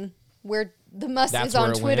wondering where the muss That's is on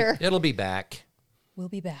where it went. Twitter, It'll be back. we'll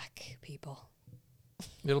be back, people.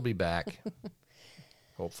 It'll be back.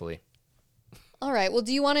 Hopefully. All right. Well,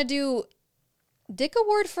 do you want to do Dick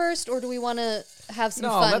Award first, or do we want to have some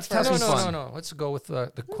fun let's have first? some fun. No. Let's go with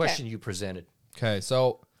the question you presented. Okay,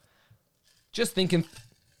 so just thinking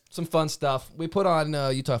some fun stuff. We put on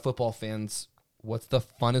Utah football fans, what's the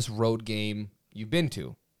funnest road game you've been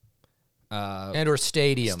to? And or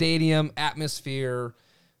stadium. Stadium, atmosphere.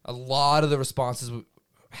 A lot of the responses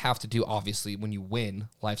have to do, obviously, when you win,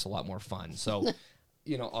 life's a lot more fun. So,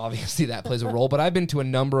 obviously that plays a role. But I've been to a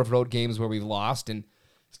number of road games where we've lost, and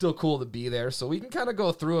still cool to be there. So we can kind of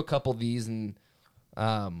go through a couple of these and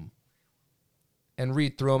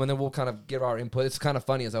read through them, and then we'll kind of give our input. It's kind of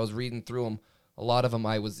funny as I was reading through them. A lot of them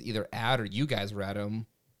I was either at or you guys were at them,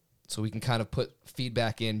 so we can kind of put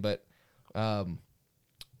feedback in. But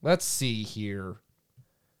let's see here.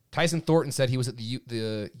 Tyson Thornton said he was at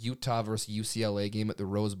the Utah versus UCLA game at the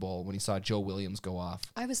Rose Bowl when he saw Joe Williams go off.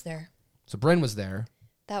 I was there. So Bryn was there.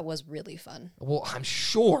 That was really fun. Well, I'm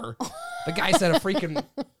sure the guy set a freaking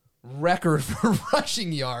record for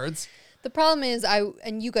rushing yards. The problem is,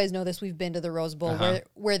 and you guys know this, we've been to the Rose Bowl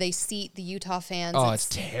where they seat the Utah fans. Oh, it's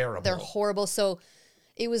terrible. They're horrible. So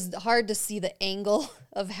it was hard to see the angle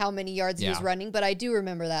of how many yards he was Yeah. running, but I do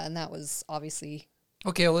remember that, and that was obviously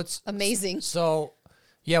Okay, let's. amazing. So,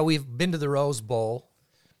 yeah, we've been to the Rose Bowl,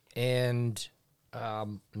 and I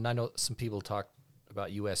know some people talk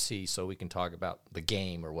about USC, so we can talk about the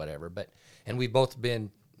game or whatever. And we've both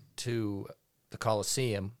been to the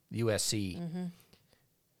Coliseum, USC. Mm-hmm.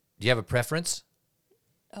 Do you have a preference?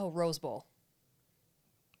 Oh, Rose Bowl.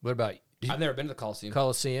 What about I've never been to the Coliseum.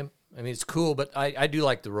 Coliseum? I mean, it's cool, but I do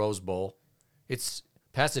like the Rose Bowl.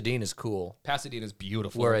 Pasadena's cool. Pasadena's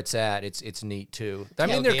beautiful. Where it's at, it's neat too. I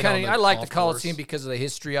mean, Tailgate they're on kind of. the I like the golf Coliseum course. because of the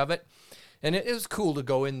history of it, and it was cool to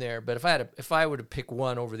go in there. But if I were to pick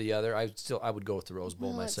one over the other, I would go with the Rose Bowl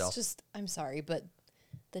Well, myself. it's just, I'm sorry, but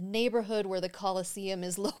the neighborhood where the Coliseum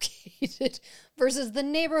is located versus the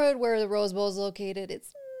neighborhood where the Rose Bowl is located,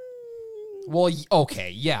 it's Well,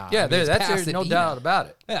 okay, yeah. yeah, I mean, it's there's no Pasadena. doubt about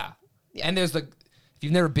it. Yeah. And there's if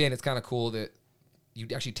you've never been, it's kind of cool that you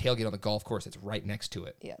actually tailgate on the golf course. It's right next to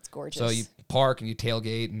it. yeah, it's gorgeous. So you park and you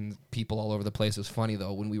tailgate and people all over the place. It was funny,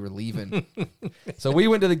 though, when we were leaving. So we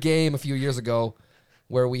went to the game a few years ago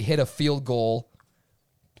where we hit a field goal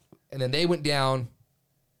and then they went down,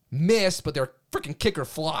 missed, but their freaking kicker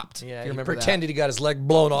flopped. Yeah, If he you remember pretended he got his leg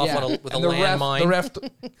blown off that. with a And the landmine. The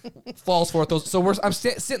ref falls for it. So I'm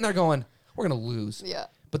sitting there going, we're going to lose. Yeah.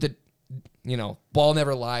 But the ball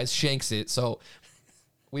never lies, shanks it. So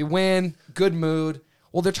we win, good mood.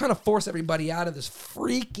 Well, they're trying to force everybody out of this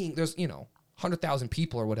there's 100,000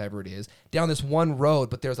 people or whatever it is down this one road,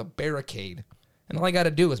 but there's a barricade. And all I got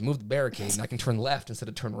to do is move the barricade and I can turn left instead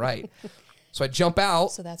of turn right. So I jump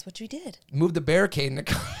out, So that's what you did. move the barricade, and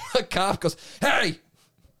the cop goes, "Hey,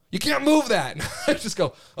 you can't move that." And I just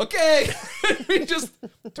go, "Okay." We just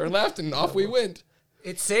turn left and off we went.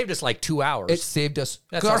 It saved us like 2 hours. It saved us.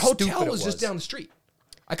 That's 'Cause our how hotel stupid it was just was. down the street.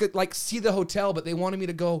 I could see the hotel, but they wanted me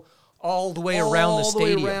to go all the way around the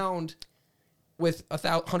stadium. way around with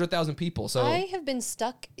 100,000 people. So I have been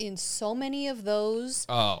stuck in so many of those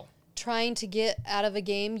trying to get out of a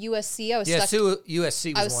game. USC, I was Yeah, stuck.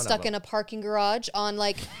 USC was I was one stuck of them. in a parking garage on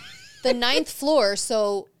the 9th floor,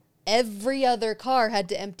 so every other car had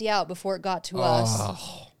to empty out before it got to us.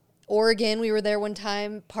 Oregon, we were there one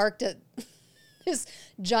time, parked at this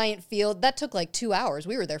giant field. That took 2 hours.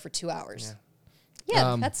 We were there for 2 hours.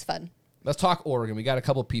 Yeah, that's fun. let's talk Oregon. We got a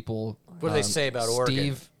couple people. What do they say about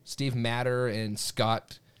Oregon? Steve Matter and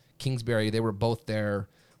Scott Kingsbury. They were both there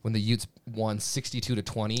when the Utes won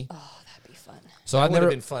 62-20. Oh, that'd be fun. So That I've would never.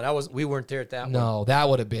 have been fun. We weren't there at that one. No, that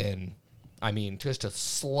would have been. Just to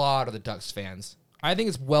slaughter the Ducks fans. I think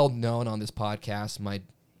it's well known on this podcast my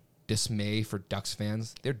dismay for Ducks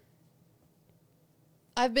fans.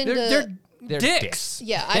 I've been They're to... They're dicks.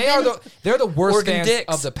 Yeah, they're the worst Oregon fans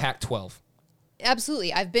dicks. of the Pac-12.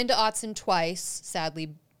 Absolutely. I've been to Autzen twice,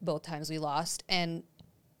 sadly both times we lost, and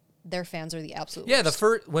their fans are the absolute Yeah, the worst.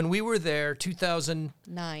 first when we were there,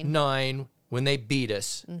 2009, Nine. when they beat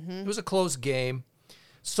us, it was a close game.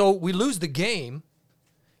 So we lose the game,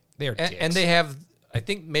 They're and they have. I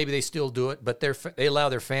think maybe they still do it, but they allow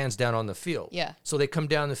their fans down on the field. Yeah. So they come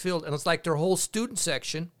down the field, and it's like their whole student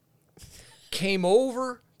section came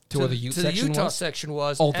over To where the Ute section Utah was? section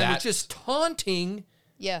was, Oh, and that- was just taunting.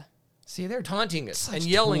 Yeah. See, they're taunting us Such and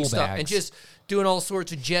yelling tool stuff and bags. just doing all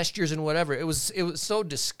sorts of gestures and whatever. It was so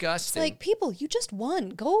disgusting. Like, people, you just won.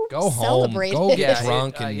 Go home. celebrate. Go it. get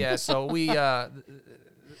drunk and- yeah. So we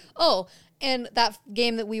Oh, and that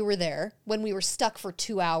game that we were there, when we were stuck for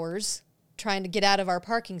 2 hours trying to get out of our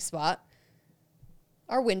parking spot,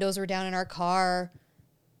 our windows were down in our car.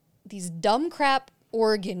 These dumb crap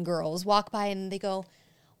Oregon girls walk by and they go,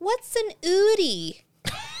 "What's an Udi?"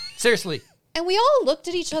 seriously. And we all looked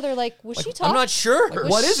at each other like, was she talking? I'm not sure.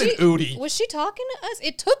 What is an Udi? Was she talking to us?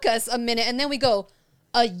 It took us a minute, and then we go,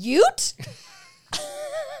 "A Ute?"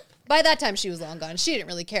 By that time, she was long gone. She didn't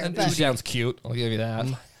really care. She But sounds cute. I'll give you that.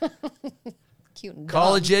 cute and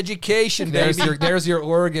College education, There's baby. there's your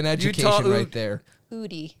Oregon education Utah right Ute. there. dumb.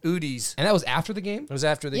 Udi. Udis. And that was after the game? It was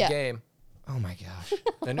after the Yeah. game. Oh my gosh.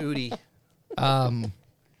 An Udi. Um,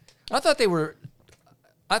 I thought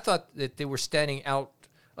that they were standing out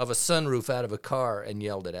of a sunroof out of a car and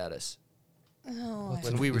yelled it at us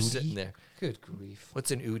when we were Udi? sitting there. good grief. What's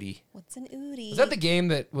an Udi? What's an Udi? Was that the game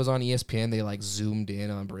that was on ESPN? They like zoomed in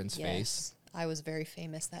on Bryn's face. Yes. I was very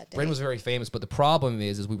famous that day. Bryn was very famous, but the problem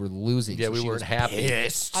is we were losing. Yeah, so we she weren't was happy.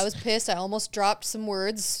 pissed. I was pissed. I almost dropped some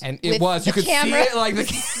words. And it with was. You the could see camera it like the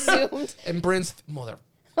zoomed. and Bryn's mother.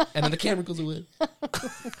 And then the camera goes away.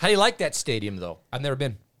 How do you like that stadium, though? I've never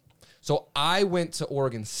been. So I went to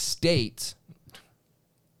Oregon State.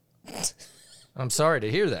 I'm sorry to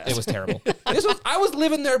hear that. It was terrible. I was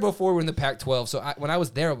living there before we were in the Pac-12. So when I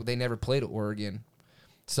was there, they never played at Oregon.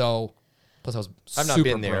 So plus I was I've not super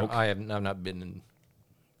been there. broke. I've not been in. You know,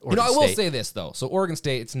 Oregon I will State. say this though. So Oregon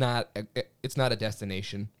State, it's not a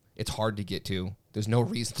destination. It's hard to get to. There's no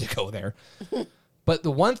reason to go there. But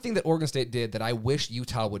the one thing that Oregon State did that I wish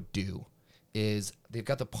Utah would do is they've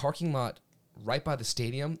got the parking lot right by the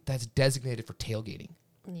stadium that's designated for tailgating.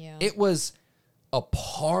 Yeah. It was a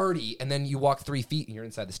party, and then you walk 3 feet and you're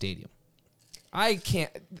inside the stadium. I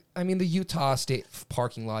mean, the Utah State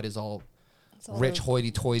parking lot is all It's all rich those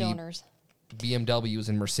hoity-toity donors. BMWs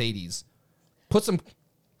and Mercedes. Put some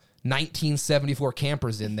 1974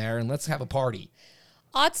 campers in there and let's have a party.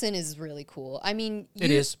 Autzen is really cool. I mean,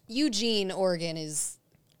 It is. Eugene, Oregon is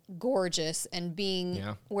gorgeous, and being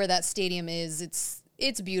Yeah. where that stadium is,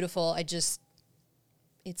 it's beautiful.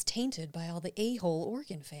 It's tainted by all the a-hole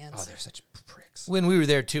Oregon fans. Oh, they're such pricks. When we were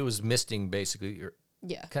there too, it was misting basically, or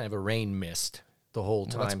Yeah. kind of a rain mist the whole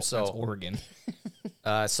time. That's so Oregon.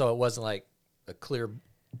 so it wasn't like a clear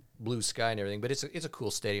blue sky and everything. But it's a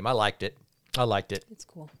cool stadium. I liked it. It's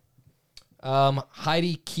cool.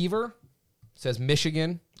 Heidi Kiever says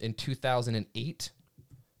Michigan in 2008.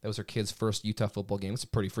 That was her kid's first Utah football game. It's a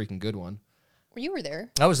pretty freaking good one. You were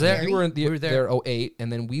there. I was there. You were in We were there. there 08,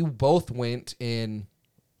 and then we both went in.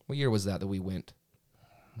 What year was that we went?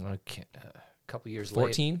 A couple years later.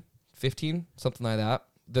 14, 15, something like that.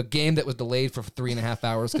 The game that was delayed for 3.5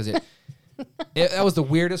 hours because that was the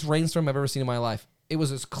weirdest rainstorm I've ever seen in my life. It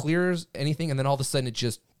was as clear as anything, and then all of a sudden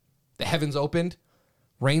the heavens opened,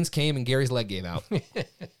 rains came, and Gary's leg gave out.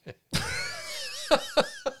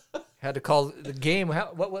 Had to call the game.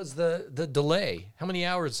 What was the delay? How many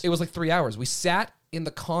hours? It was like 3 hours. We sat in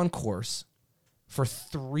the concourse for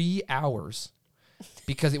 3 hours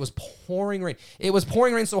because it was pouring rain. It was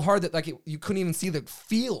pouring rain so hard that you couldn't even see the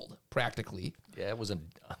field practically. Yeah, it was an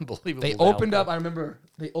unbelievable. They opened up. I remember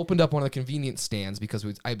they opened up one of the convenience stands because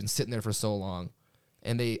I'd been sitting there for so long,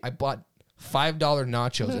 and I bought $5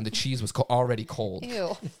 nachos and the cheese was already cold,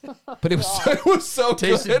 Ew. but it was so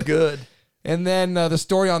Tasted good. And then the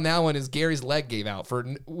story on that one is Gary's leg gave out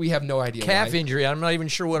we have no idea. Calf why. injury. I'm not even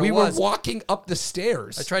sure what We it were was. walking up the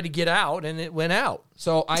stairs. I tried to get out and it went out.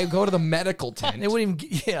 So I go to the medical tent. They wouldn't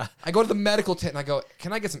even. Yeah. I go to the medical tent and I go,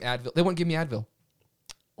 "Can I get some Advil?" They wouldn't give me Advil.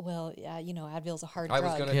 Well, yeah, Advil's a hard I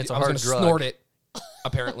drug. was gonna, Yeah, it's a I was hard gonna drug. snort it,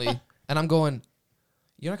 apparently. And I'm going,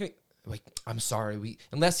 "You're not gonna." Like, I'm sorry.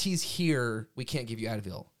 Unless he's here, we can't give you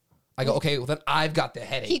Advil. I go, okay, well then I've got the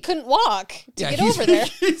headache. He couldn't walk to get he's- over there.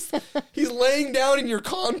 He's laying down in your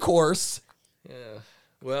concourse. Yeah.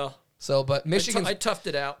 Well, So, but Michigan's I toughed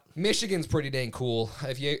it out. Michigan's pretty dang cool.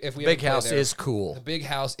 If we Big ever play House there. is cool. The Big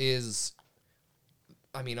House is,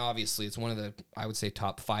 I mean, obviously it's one of the, I would say,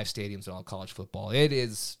 top 5 stadiums in all college football.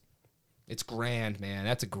 It's It's grand, man.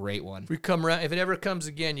 That's a great one. If we come around, if it ever comes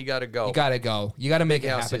again, you got to go. You gotta go. You gotta make it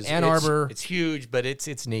House happen. is- Ann Arbor. It's huge, but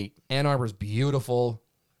it's neat. Ann Arbor's beautiful.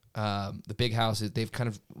 The big house is they've kind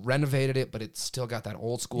of renovated it, but it's still got that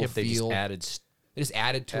old school If they feel. just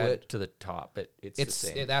added to add it. to the top, it's the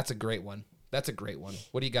same. That's a great one. That's a great one.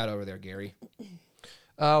 What do you got over there, Gary?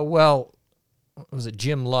 Well, was it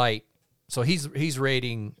Jim Light? So he's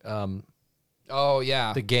rating Oh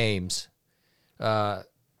yeah, the games,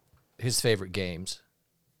 his favorite games.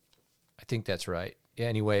 I think that's right. Yeah,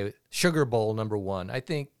 anyway, Sugar Bowl #1. I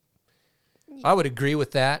think I would agree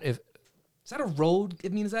with that. If is that a road? I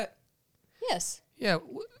mean, is that? Yes. yeah,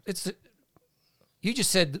 it's you just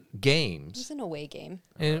said games, It's an away game.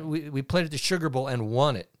 and we played at the Sugar Bowl and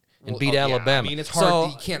won it and Well, beat yeah, Alabama. I mean, it's hard. So,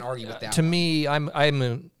 You can't argue with that. to me, I'm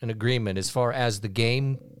in agreement as far as the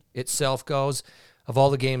game itself goes. Of all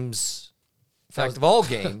the games, in fact, of all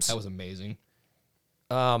games, That was amazing.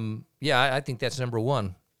 yeah, I think that's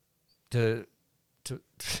 #1 to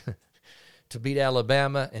to beat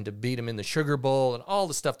Alabama and to beat them in the Sugar Bowl and all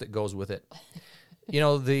the stuff that goes with it. You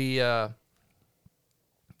know, the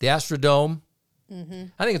Astrodome.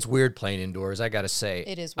 I think it's weird playing indoors. I got to say,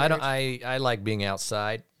 It is I don't. weird. I like being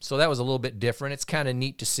outside, so that was a little bit different. It's kind of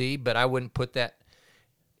neat to see, but I wouldn't put that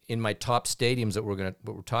in my top stadiums that we're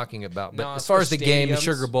talking about. But No, as far for as the game, the stadiums,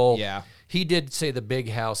 Sugar Bowl, yeah. he did say the big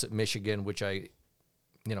house at Michigan, which I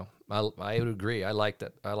would agree. I like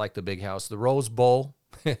that. I like the big house. The Rose Bowl,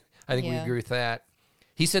 I think we Yeah. agree with that.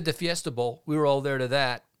 He said the Fiesta Bowl. We were all there to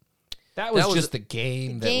that. That was was- just the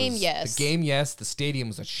game. The game, was, yes. The game, yes. The stadium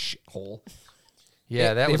was a shithole.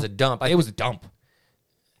 Yeah, that was a dump. It was a dump.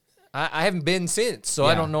 I haven't been since, so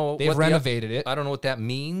I Yeah, don't know. they've what renovated it. I don't know what that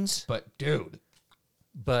means, But dude,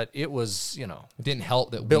 but it was it didn't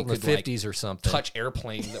help that built in we the could '50s or something. touch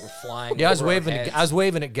airplanes that were flying. Yeah, I was over our waving. heads. I was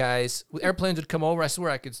waving at guys. Airplanes would come over. I swear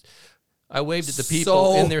I waved at the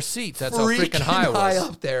people So in their seats. That's how freaking high it was.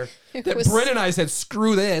 up there. It That was- Brent and I said,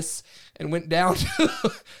 "Screw this," and went down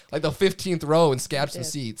to like the 15th row and scabs some did.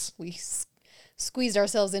 seats. We squeezed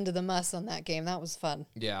ourselves into the muss on that game. That was fun.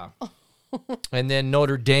 Yeah. And then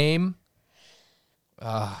Notre Dame.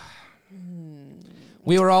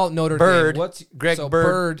 We were all at Notre Bird, Dame. What's Greg so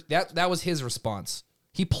Bird. That was his response.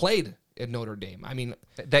 He played at Notre Dame. I mean,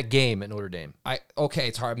 That game at Notre Dame.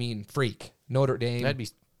 it's hard. I mean, freak Notre Dame. That'd be.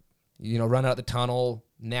 Run out the tunnel,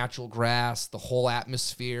 natural grass, the whole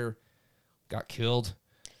atmosphere. Got killed.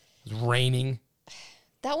 It was raining.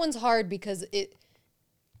 That one's hard because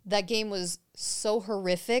that game was so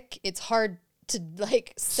horrific. It's hard to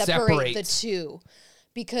like separate the two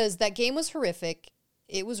because that game was horrific.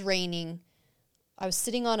 It was raining. I was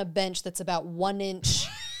sitting on a bench that's about 1 inch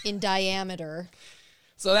in diameter.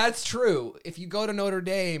 So that's true. If you go to Notre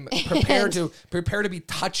Dame, prepare to be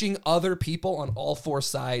touching other people on all four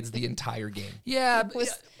sides the entire game. Yeah,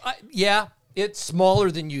 yeah. It's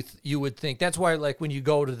smaller than you would think. That's why, like when you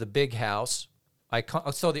go to the big house,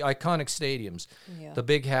 so the iconic stadiums, Yeah. the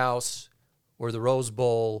big house, or the Rose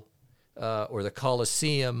Bowl, or the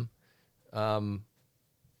Coliseum,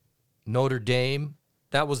 Notre Dame.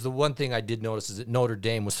 That was the one thing I did notice is that Notre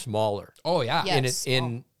Dame was smaller. Oh yeah. Yeah. in Yes.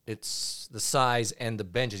 in its the size and the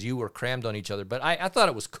benches. You were crammed on each other, but I thought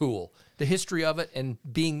it was cool. The history of it and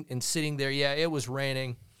being and sitting there. Yeah, it was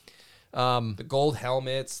raining. The gold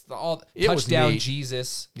helmets, It was touchdown neat.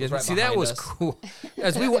 Jesus. Yeah, Was right see, that behind was us. cool.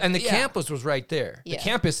 As and the Yeah. campus was right there. Yeah. The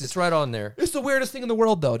campus It's is right on there. It's the weirdest thing in the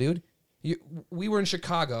world, though, dude. We were in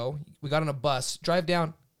Chicago. We got on a bus, drive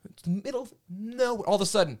down, it's the middle of nowhere. All of a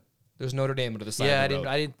sudden, there's Notre Dame to the side. Yeah, of the road.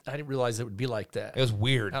 I didn't realize it would be like that. It was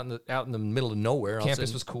weird. out in the middle of nowhere. All of a Campus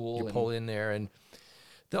sudden, was cool You and- pull in there, and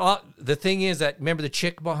the thing is that remember the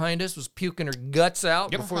chick behind us was puking her guts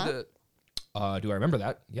out before Do I remember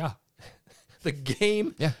that? Yeah. the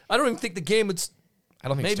game. Yeah. I don't even think the game had I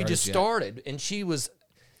don't think maybe it just yet. started, and she was.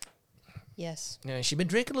 Yes. Yeah, she'd been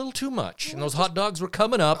drinking a little too much, and those hot dogs were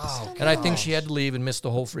coming up, and I think she had to leave and miss the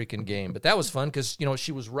whole freaking game. But that was fun because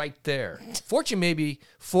she was right there.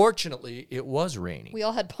 Fortunately, it was raining. We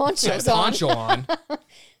all had ponchos on. Poncho on.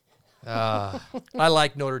 I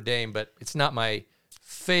like Notre Dame, but it's not my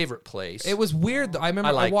favorite place. It was weird. Though. I remember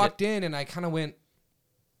I I liked walked in and I kind of went,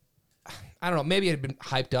 I don't know, maybe it had been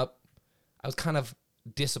hyped up. I was kind of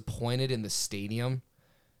disappointed in the stadium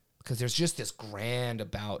because there's just this grand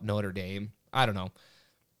about Notre Dame. I don't know.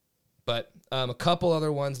 But a couple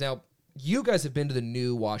other ones. Now, you guys have been to the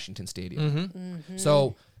new Washington Stadium.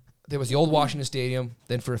 So there was the old Washington Stadium.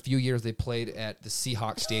 Then for a few years, they played at the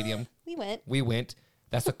Seahawks Stadium. We went. We went.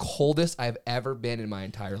 That's the coldest I've ever been in my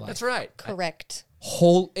entire life. That's right. Correct.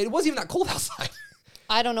 It wasn't even that cold outside.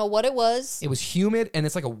 I don't know what it was. It was humid, and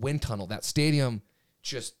it's like a wind tunnel. That stadium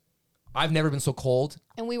just I've never been so cold.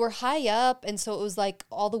 And we were high up, and so it was like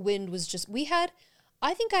all the wind was just.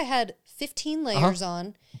 I think I had 15 layers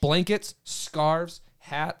on. Blankets, scarves,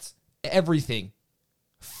 hats, everything.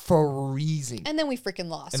 Freezing. And then we freaking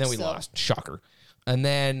lost. And then we lost. Shocker. And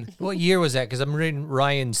then What year was that? Because I'm reading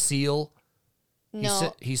Ryan Seal.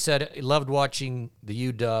 No, He said he loved watching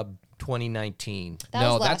the UW 2019. that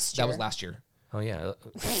was last year. Oh, yeah.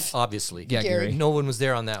 Obviously. Yeah, Gary. No one was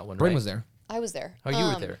there on that one, Bryn right? was there. I was there. Oh,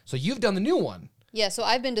 you were there. So you've done the new one. Yeah, so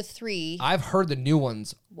I've been to 3. I've heard the new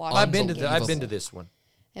ones. Watch I've been to Unbelievable. I've been to this one.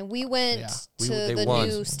 And we went Yeah. to They the won.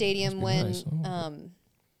 new stadium when nice.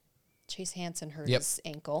 Chase Hansen hurt Yep. his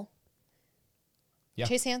ankle. Yeah.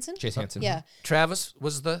 Chase Hansen? Chase Hansen. Yeah. Travis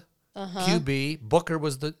was the QB. Booker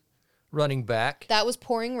was the running back. That was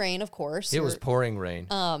pouring rain, of course. It was pouring rain.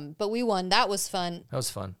 But we won. That was fun. That was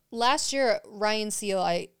fun. Last year, Ryan Seal,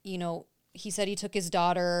 he said he took his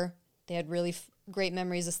daughter. They had really great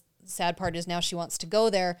memories. The sad part is now she wants to go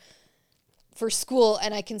there for school,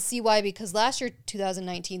 and I can see why, because last year,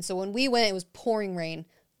 2019, so when we went, it was pouring rain.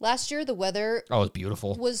 Last year, the weather Oh, it's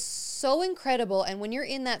beautiful. was so incredible, and when you're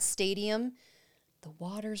in that stadium, the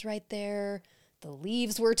water's right there, the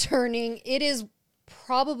leaves were turning. It is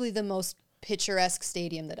probably the most picturesque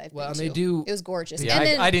stadium that I've been and to. they do- It was gorgeous. Yeah, and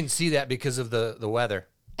then, I didn't see that because of the weather.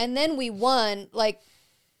 and then we won. Like,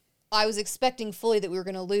 I was expecting fully that we were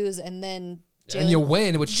going to lose, and then And you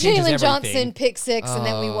win, which changes Jalen everything. Johnson pick 6, and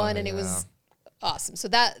then we Oh, won, and it yeah. was awesome. So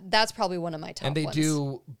that's probably one of my top And they ones.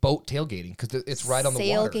 do boat tailgating because it's right on the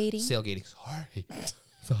water. Sailgating? Sailgating.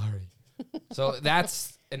 Sorry. So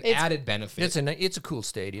that's an added benefit. It's a cool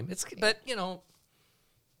stadium. But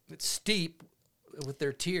it's steep with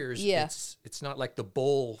their tiers. Yeah. It's not like the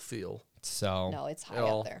bowl feel. So, No, it's high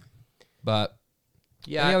Oh. up there. but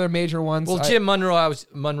Yeah. any other major ones? Well, Jim Monroe,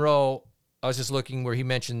 I was just looking where he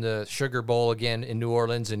mentioned the Sugar Bowl again in New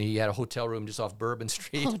Orleans, and he had a hotel room just off Bourbon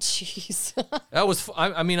Street. Oh, jeez. That was,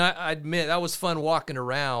 I admit, that was fun walking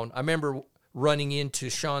around. I remember running into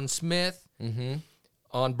Sean Smith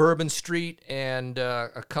on Bourbon Street and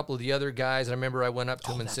a couple of the other guys. I remember I went up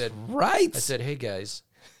to him and said, right. I said, hey, guys,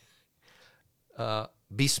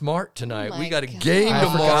 be smart tonight. Oh we my got a God. game I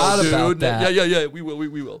tomorrow, forgot about dude. that. Yeah, we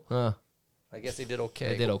will. Huh. I guess they did okay.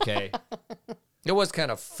 They did okay. It was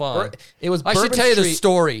kind of fun. It was. I should Bourbon tell you the Street,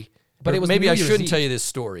 story, but or it was maybe New I Year's shouldn't Eve. tell you this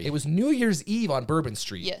story. It was New Year's Eve on Bourbon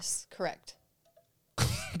Street. Yes, correct.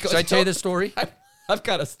 Should I tell you the story? I've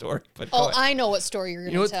got a story, but go Oh, ahead. I know what story you're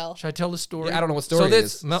going You know to what? tell. Should I tell the story? Yeah, I don't know what story it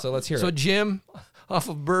is, so let's hear So it. Jim, off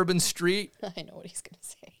of Bourbon Street, I know what he's going to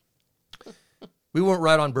say. we weren't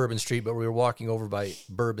right on Bourbon Street, but we were walking over by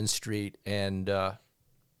Bourbon Street, and the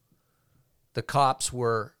cops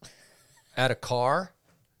were at a car,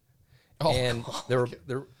 and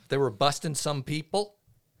they were busting some people.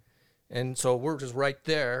 And so we're just right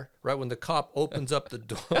there, right when the cop opens up the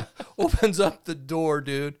door,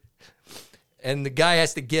 dude. And the guy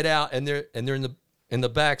has to get out, and they're in the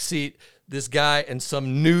back seat. This guy and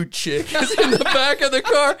some nude chick is in the back of the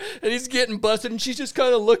car, and he's getting busted, and she's just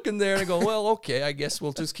kind of looking there, and I go, well, okay, I guess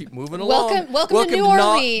we'll just keep moving along. Welcome to New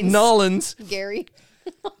Orleans. Nolans. Gary.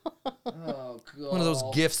 Oh, God. One of those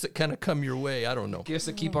gifts that kind of come your way. I don't know. Gifts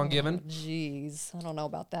that keep on giving. Jeez. I don't know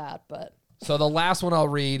about that, but So the last one I'll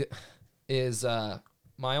read is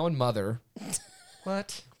my own mother.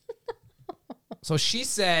 What? So she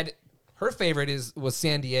said her favorite was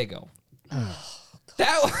San Diego.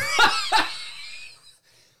 That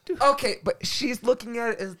okay, but she's looking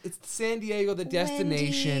at it as it's San Diego, the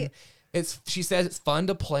destination. Wendy. She says it's fun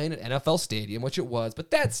to play in an NFL stadium, which it was,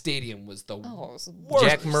 but that stadium was the it was worst.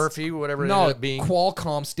 Jack Murphy, whatever it No, ended up being.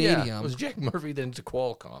 Qualcomm Stadium. Yeah, it was Jack Murphy, then to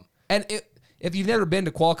Qualcomm. And if you've never been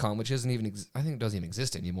to Qualcomm, which isn't even, I think it doesn't even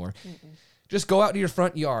exist anymore, just go out to your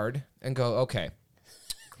front yard and go, okay,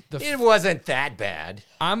 It wasn't that bad.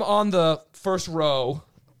 I'm on the first row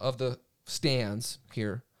of the stands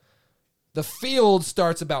here. The field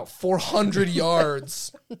starts about 400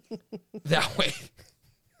 yards that way.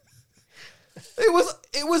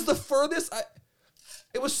 It was the furthest.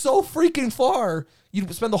 It was so freaking far.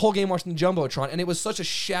 You'd spend the whole game watching the jumbotron, and it was such a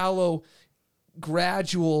shallow,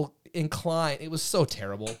 gradual incline. It was so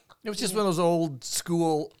terrible. It was just one of those old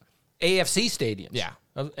school AFC stadiums. Yeah.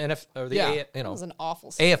 Or the Yeah. it was an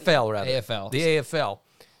awful season. AFL rather. AFL. The AFL.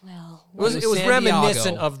 Well, It was San reminiscent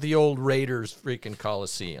Diego. of the old Raiders freaking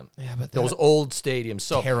Coliseum. Yeah, but Those old stadiums.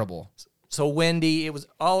 terrible. So Wendy, it was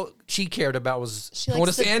all she cared about was she Going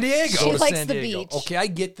likes to San Diego. She go to likes San the Diego. beach. Okay, I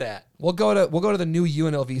get that. We'll go to the new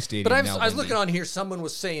UNLV stadium. But I now, was Wendy. looking on here. Someone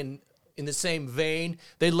was saying in the same vein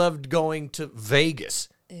they loved going to Vegas.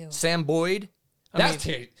 Ew. Sam Boyd. That's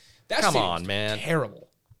come on, man. Terrible.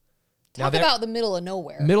 Talk about the middle of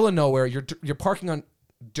nowhere. Middle of nowhere. You're parking on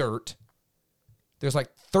dirt. There's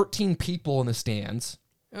like 13 people in the stands.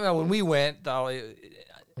 Well, when we went,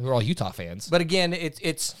 We're all Utah fans. but again,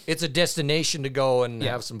 it's a destination to go and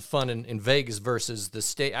have some fun in Vegas versus the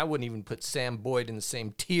state. I wouldn't even put Sam Boyd in the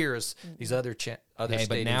same tier as these other Hey, but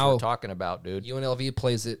stadiums now we're talking about, dude. UNLV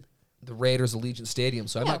plays at the Raiders Allegiant Stadium,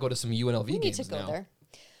 so I might go to some UNLV we need games to go now. there.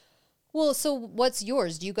 Well, so what's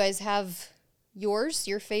yours? Do you guys have yours?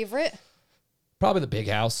 Your favorite? Probably the Big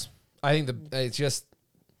House. I think it's just.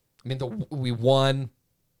 I mean, we won.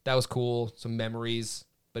 That was cool. Some memories,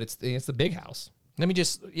 but it's the Big House. Let me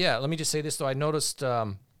just say this though. I noticed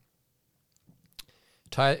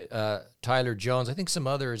Tyler Jones. I think some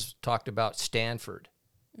others talked about Stanford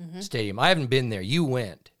Stadium. I haven't been there. You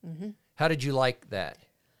went. How did you like that?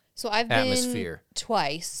 So I've Atmosphere. been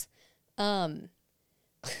twice.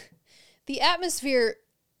 The atmosphere,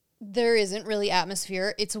 there isn't really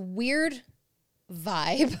atmosphere. It's a weird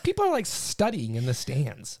vibe. People are like studying in the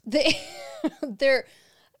stands. The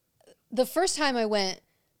first time I went,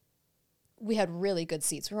 we had really good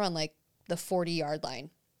seats. We were on like the 40-yard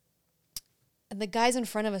line. And the guys in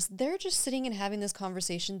front of us, they're just sitting and having this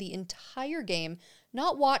conversation the entire game,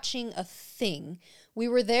 not watching a thing. We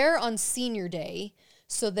were there on senior day,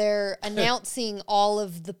 so they're announcing all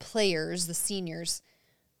of the players, the seniors.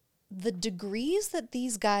 The degrees that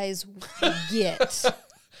these guys get.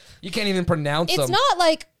 You can't even pronounce them. It's not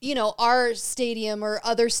like, our stadium or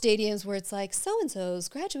other stadiums where it's like, so-and-so's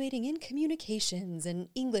graduating in communications and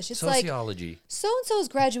English. It's Sociology. like, so-and-so's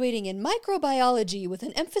graduating in microbiology with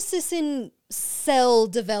an emphasis in cell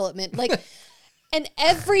development. Like, and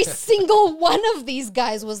every single one of these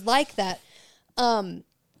guys was like that. I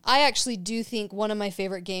actually do think one of my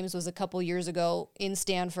favorite games was a couple years ago in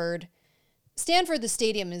Stanford. Stanford, the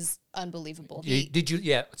stadium is unbelievable. Did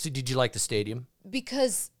you like the stadium?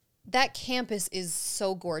 Because that campus is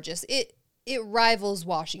so gorgeous. It rivals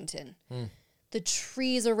Washington. The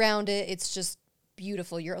trees around it, it's just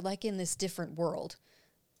beautiful. You're like in this different world.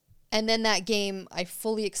 And then that game, I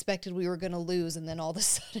fully expected we were going to lose, and then all of a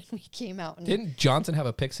sudden we came out. And Didn't Johnson have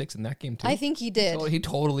a pick six in that game too? I think he did. Oh, he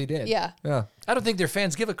totally did. Yeah. Yeah. I don't think their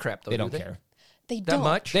fans give a crap though. They do don't care. They that don't.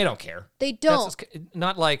 much. They don't care. They don't.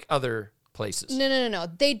 Not like other places. No.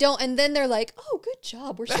 They don't. And then they're like, "Oh, good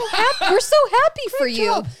job. We're so happy. We're so happy for you."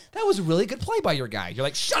 Job. That was a really good play by your guy. You're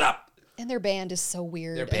like, shut up. And their band is so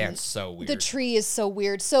weird. Their band's so weird. The tree is so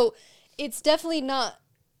weird. So it's definitely not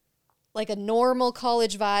like a normal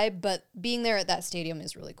college vibe, but being there at that stadium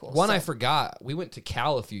is really cool. One I forgot. We went to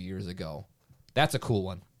Cal a few years ago. That's a cool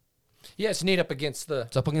one. Yeah, it's neat up against the.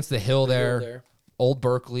 It's up against the hill there. there. Old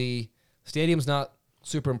Berkeley. Stadium's not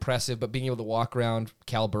super impressive, but being able to walk around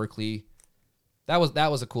Cal Berkeley, that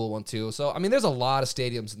was a cool one too. So I mean, there's a lot of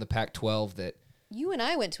stadiums in the Pac-12 that. You and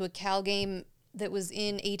I went to a Cal game that was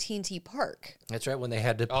in AT&T Park. That's right, when they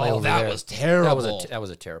had to play over that there. was terrible. That was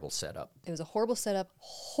a terrible setup. It was a horrible setup,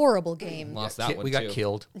 horrible game. Lost that one We got too.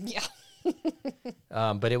 killed. Yeah.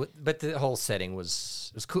 But the whole setting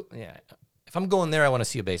was cool. Yeah. If I'm going there, I want to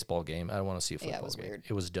see a baseball game. I don't want to see a football it was game. weird.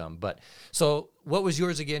 It was dumb. But so what was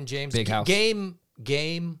yours again, James? Big House. Game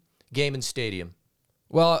and stadium.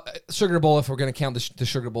 Well, Sugar Bowl, if we're going to count the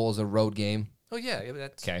Sugar Bowl as a road game. Oh yeah,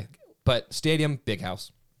 that's Okay. But stadium, Big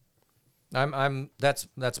House.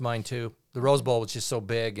 that's mine too. The Rose Bowl was just so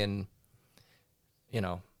big, and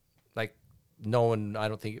like no one, I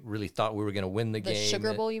don't think really thought we were going to win the The game.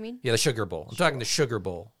 Sugar Bowl, you mean? Yeah, the Sugar Bowl. I'm talking the Sugar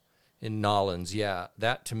Bowl in Nollins. Yeah,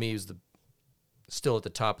 that to me is still at the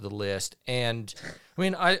top of the list. And I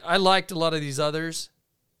mean, I liked a lot of these others,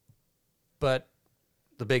 but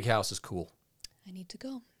the Big House is cool. I need to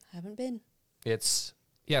go. I haven't been. It's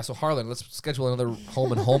Yeah, so Harlan, let's schedule another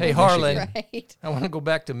home and home. Hey, in Harlan. Michigan. Right. I want to go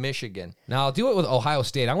back to Michigan. Now I'll do it with Ohio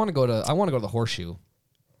State. I want to go to the Horseshoe.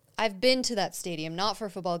 I've been to that stadium, not for a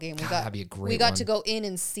football game. that'd be a great We got one. to go in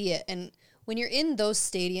and see it. And when you're in those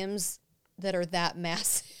stadiums that are that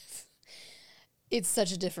massive, it's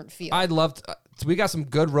such a different feel. I'd love to. So we got some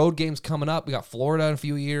good road games coming up. We got Florida in a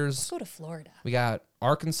few Let's years. go to Florida. We got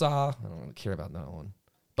Arkansas. I don't really care about that one,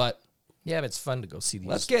 but Yeah, but it's fun to go see these.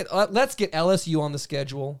 let's get LSU on the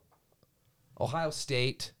schedule. Ohio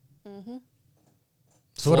State. Mm-hmm.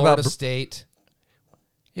 So what Florida about State?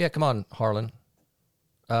 Yeah, come on, Harlan.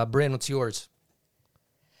 Bryn, what's yours?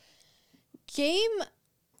 Game,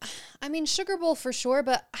 I mean, Sugar Bowl for sure,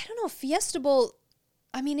 but I don't know, Fiesta Bowl,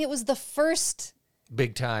 I mean, it was the first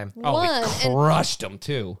Big time. Oh, one. we And crushed them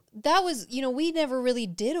too. that was, we never really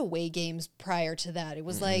did away games prior to that. It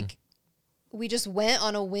was like we just went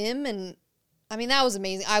on a whim, and I mean, that was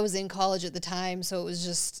amazing. I was in college at the time, so it was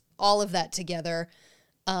just all of that together.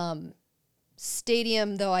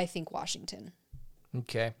 Stadium, though, I think Washington.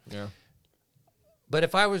 Okay. Yeah. But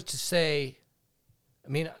if I was to say, I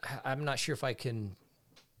mean, I'm not sure if I can,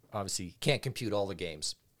 obviously, can't compute all the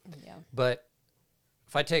games. Yeah. But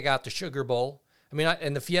if I take out the Sugar Bowl, I mean,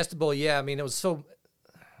 and the Fiesta Bowl, yeah, I mean, it was so,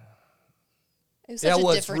 It was That such a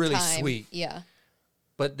was different really time. sweet. Yeah.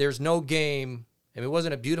 but there's no game. I mean, it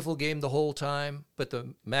wasn't a beautiful game the whole time, but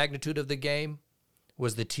the magnitude of the game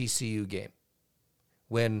was the TCU game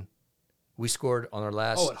when we scored on our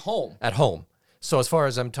last. Oh, at home. At home. So as far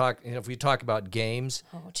as I'm talking, if we talk about games,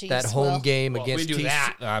 Oh, geez, that home well. game Well, if against we do TCU.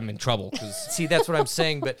 that, I'm in trouble. 'Cause See, that's what I'm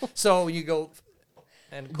saying. But so you go,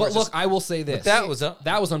 and of but course look, I will say this. that was that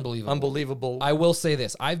was unbelievable. unbelievable. I will say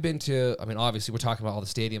this. I've been to, I mean, obviously, we're talking about all the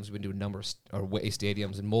stadiums. We've been to a number of away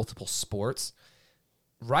stadiums in multiple sports.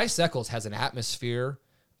 Rice Eccles has an atmosphere,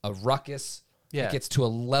 a ruckus. Yeah. It gets to a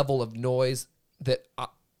level of noise that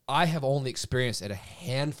I have only experienced at a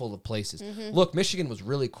handful of places. Look, Michigan was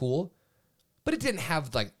really cool, but it didn't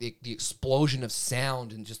have like the explosion of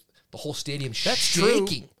sound and just the whole stadium That's true.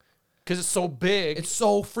 shaking. Because it's so big. It's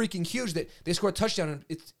so freaking huge that they score a touchdown and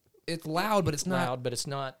it's loud, but it's not. loud, but it's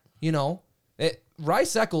not. You know,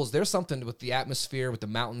 Rice Eccles, there's something with the atmosphere, with the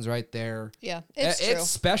mountains right there. Yeah, it's true. It's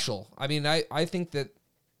special. I mean, I think that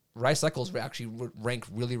Rice Eccles actually rank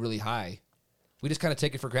really, really high. We just kind of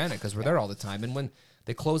take it for granted because we're there all the time. And when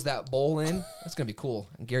they close that bowl in, that's going to be cool.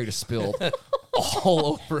 And Gary just spilled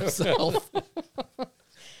all over himself.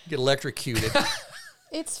 Get electrocuted.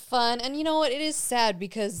 It's fun, and you know what? It is sad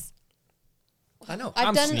because I know. I've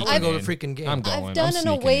I'm done- sneaking I go to in. the freaking game. I'm going. I've done I'm an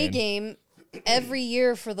sneaking away in. game every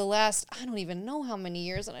year for the last, I don't even know how many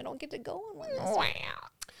years, and I don't get to go on one this year.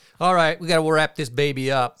 All right, we got to wrap this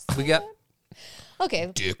baby up. We got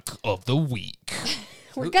Okay, Dick of the week.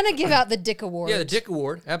 we're going to give out the Dick Award. the Dick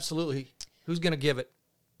Award. Absolutely. Who's going to give it?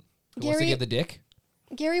 Who wants to Gary- give the dick?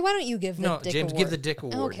 Gary, why don't you give the No, Dick James, Award? give the Dick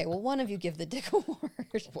Award. Okay, well, one of you give the Dick Award.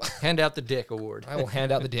 Hand out the Dick Award. I will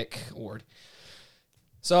hand out the Dick Award.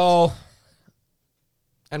 So,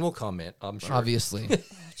 And we'll comment, I'm sure. obviously, Oh,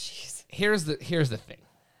 jeez. here's the thing.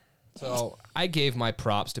 So, I gave my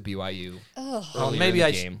props to BYU earlier maybe in the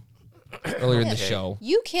I game, earlier in the show.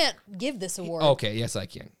 You can't give this award. Okay, yes, I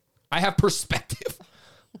can. I have perspective.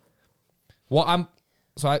 Well,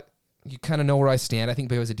 you kind of know where I stand. I think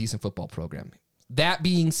BYU is a decent football program. That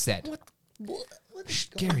being said,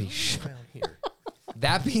 Gary, Around here.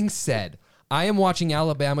 that being said, I am watching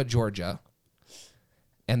Alabama, Georgia,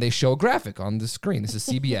 and they show a graphic on the screen. This is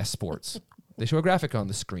CBS Sports. They show a graphic on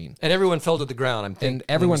the screen. And everyone fell to the ground, I'm thinking, And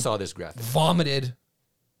everyone when we saw this graphic. vomited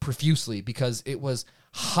profusely because it was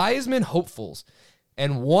Heisman hopefuls.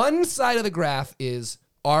 And one side of the graph is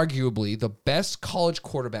arguably the best college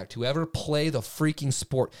quarterback to ever play the freaking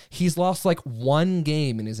sport. He's lost like one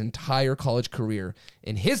game in his entire college career,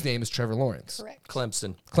 and his name is Trevor Lawrence. Correct.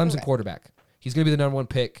 Clemson. Clemson Correct. quarterback. He's going to be the number one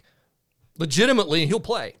pick. Legitimately, he'll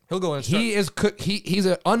play. He'll go in and start. He is he's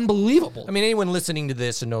an unbelievable. I mean, anyone listening to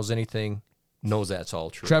this and knows anything knows that's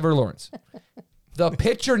all true. Trevor Lawrence. The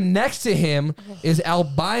pitcher next to him is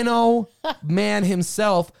albino man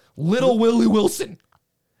himself, Little Willie Wilson.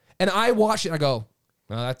 And I watch it and I go,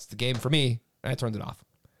 well, that's the game for me. And I turned it off.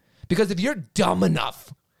 Because if you're dumb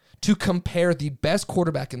enough to compare the best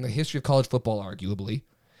quarterback in the history of college football, arguably,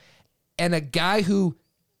 and a guy who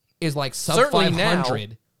is like sub Certainly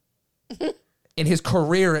 500 in his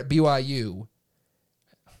career at BYU,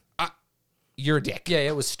 you're a dick. Yeah,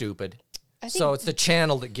 it was stupid. I think- So it's the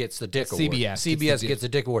channel that gets the Dick Award. CBS CBS gets the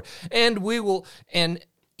Dick Award. And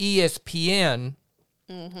ESPN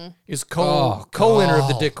is Oh, co-winner of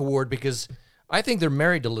the God. Dick Award because I think they're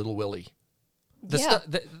married to Little Willie. The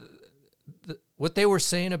Yeah. what they were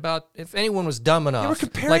saying about if anyone was dumb enough, They were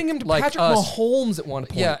comparing him to Patrick us, Mahomes at one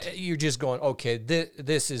point. Yeah, you're just going, okay,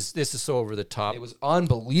 this is so over the top. It was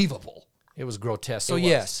unbelievable. It was grotesque. So was.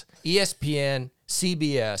 yes, ESPN,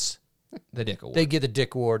 CBS, The Dick Award. they get the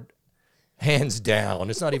Dick Award hands down.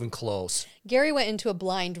 It's not even close. Gary went into a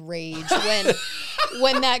blind rage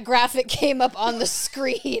when that graphic came up on the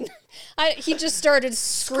screen. He just started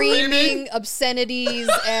screaming obscenities,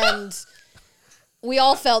 and we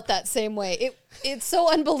all felt that same way. It's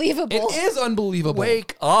so unbelievable. It is unbelievable.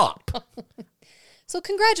 Wake up. So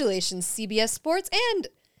congratulations, CBS Sports and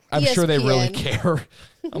I'm sure they really ESPN. care.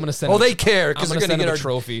 I'm gonna send. Oh, them- they care I'm because gonna they're going send to them get a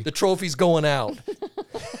trophy. The trophy's going out.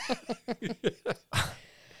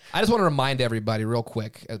 I just want to remind everybody real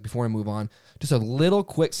quick before we move on, just a little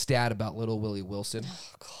quick stat about Little Willie Wilson.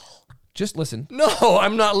 Just listen. No,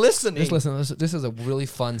 I'm not listening. Just listen. This is a really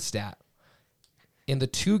fun stat. In the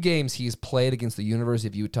 2 games he's played against the University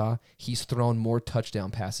of Utah, he's thrown more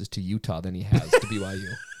touchdown passes to Utah than he has to BYU.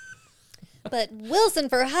 But Wilson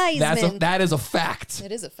for Heisman. That is a fact.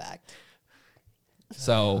 It is a fact.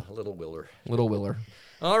 So, Little Willer. Little Willer.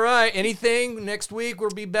 All right. Anything next week? We'll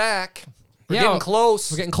be back. We're Yeah, getting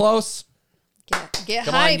close. We're getting close. Get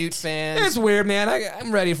Come hyped. on, Ute fans. It's weird, man.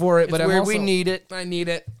 I'm ready for it, It's but weird. I'm also, We need it. I need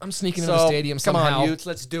it. I'm sneaking into So, the stadium come somehow. on, Utes.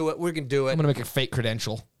 Let's do it. We can do it. I'm gonna make a fake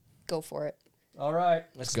credential. Go for it. All right.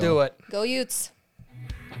 Let's go. do it. Go Utes.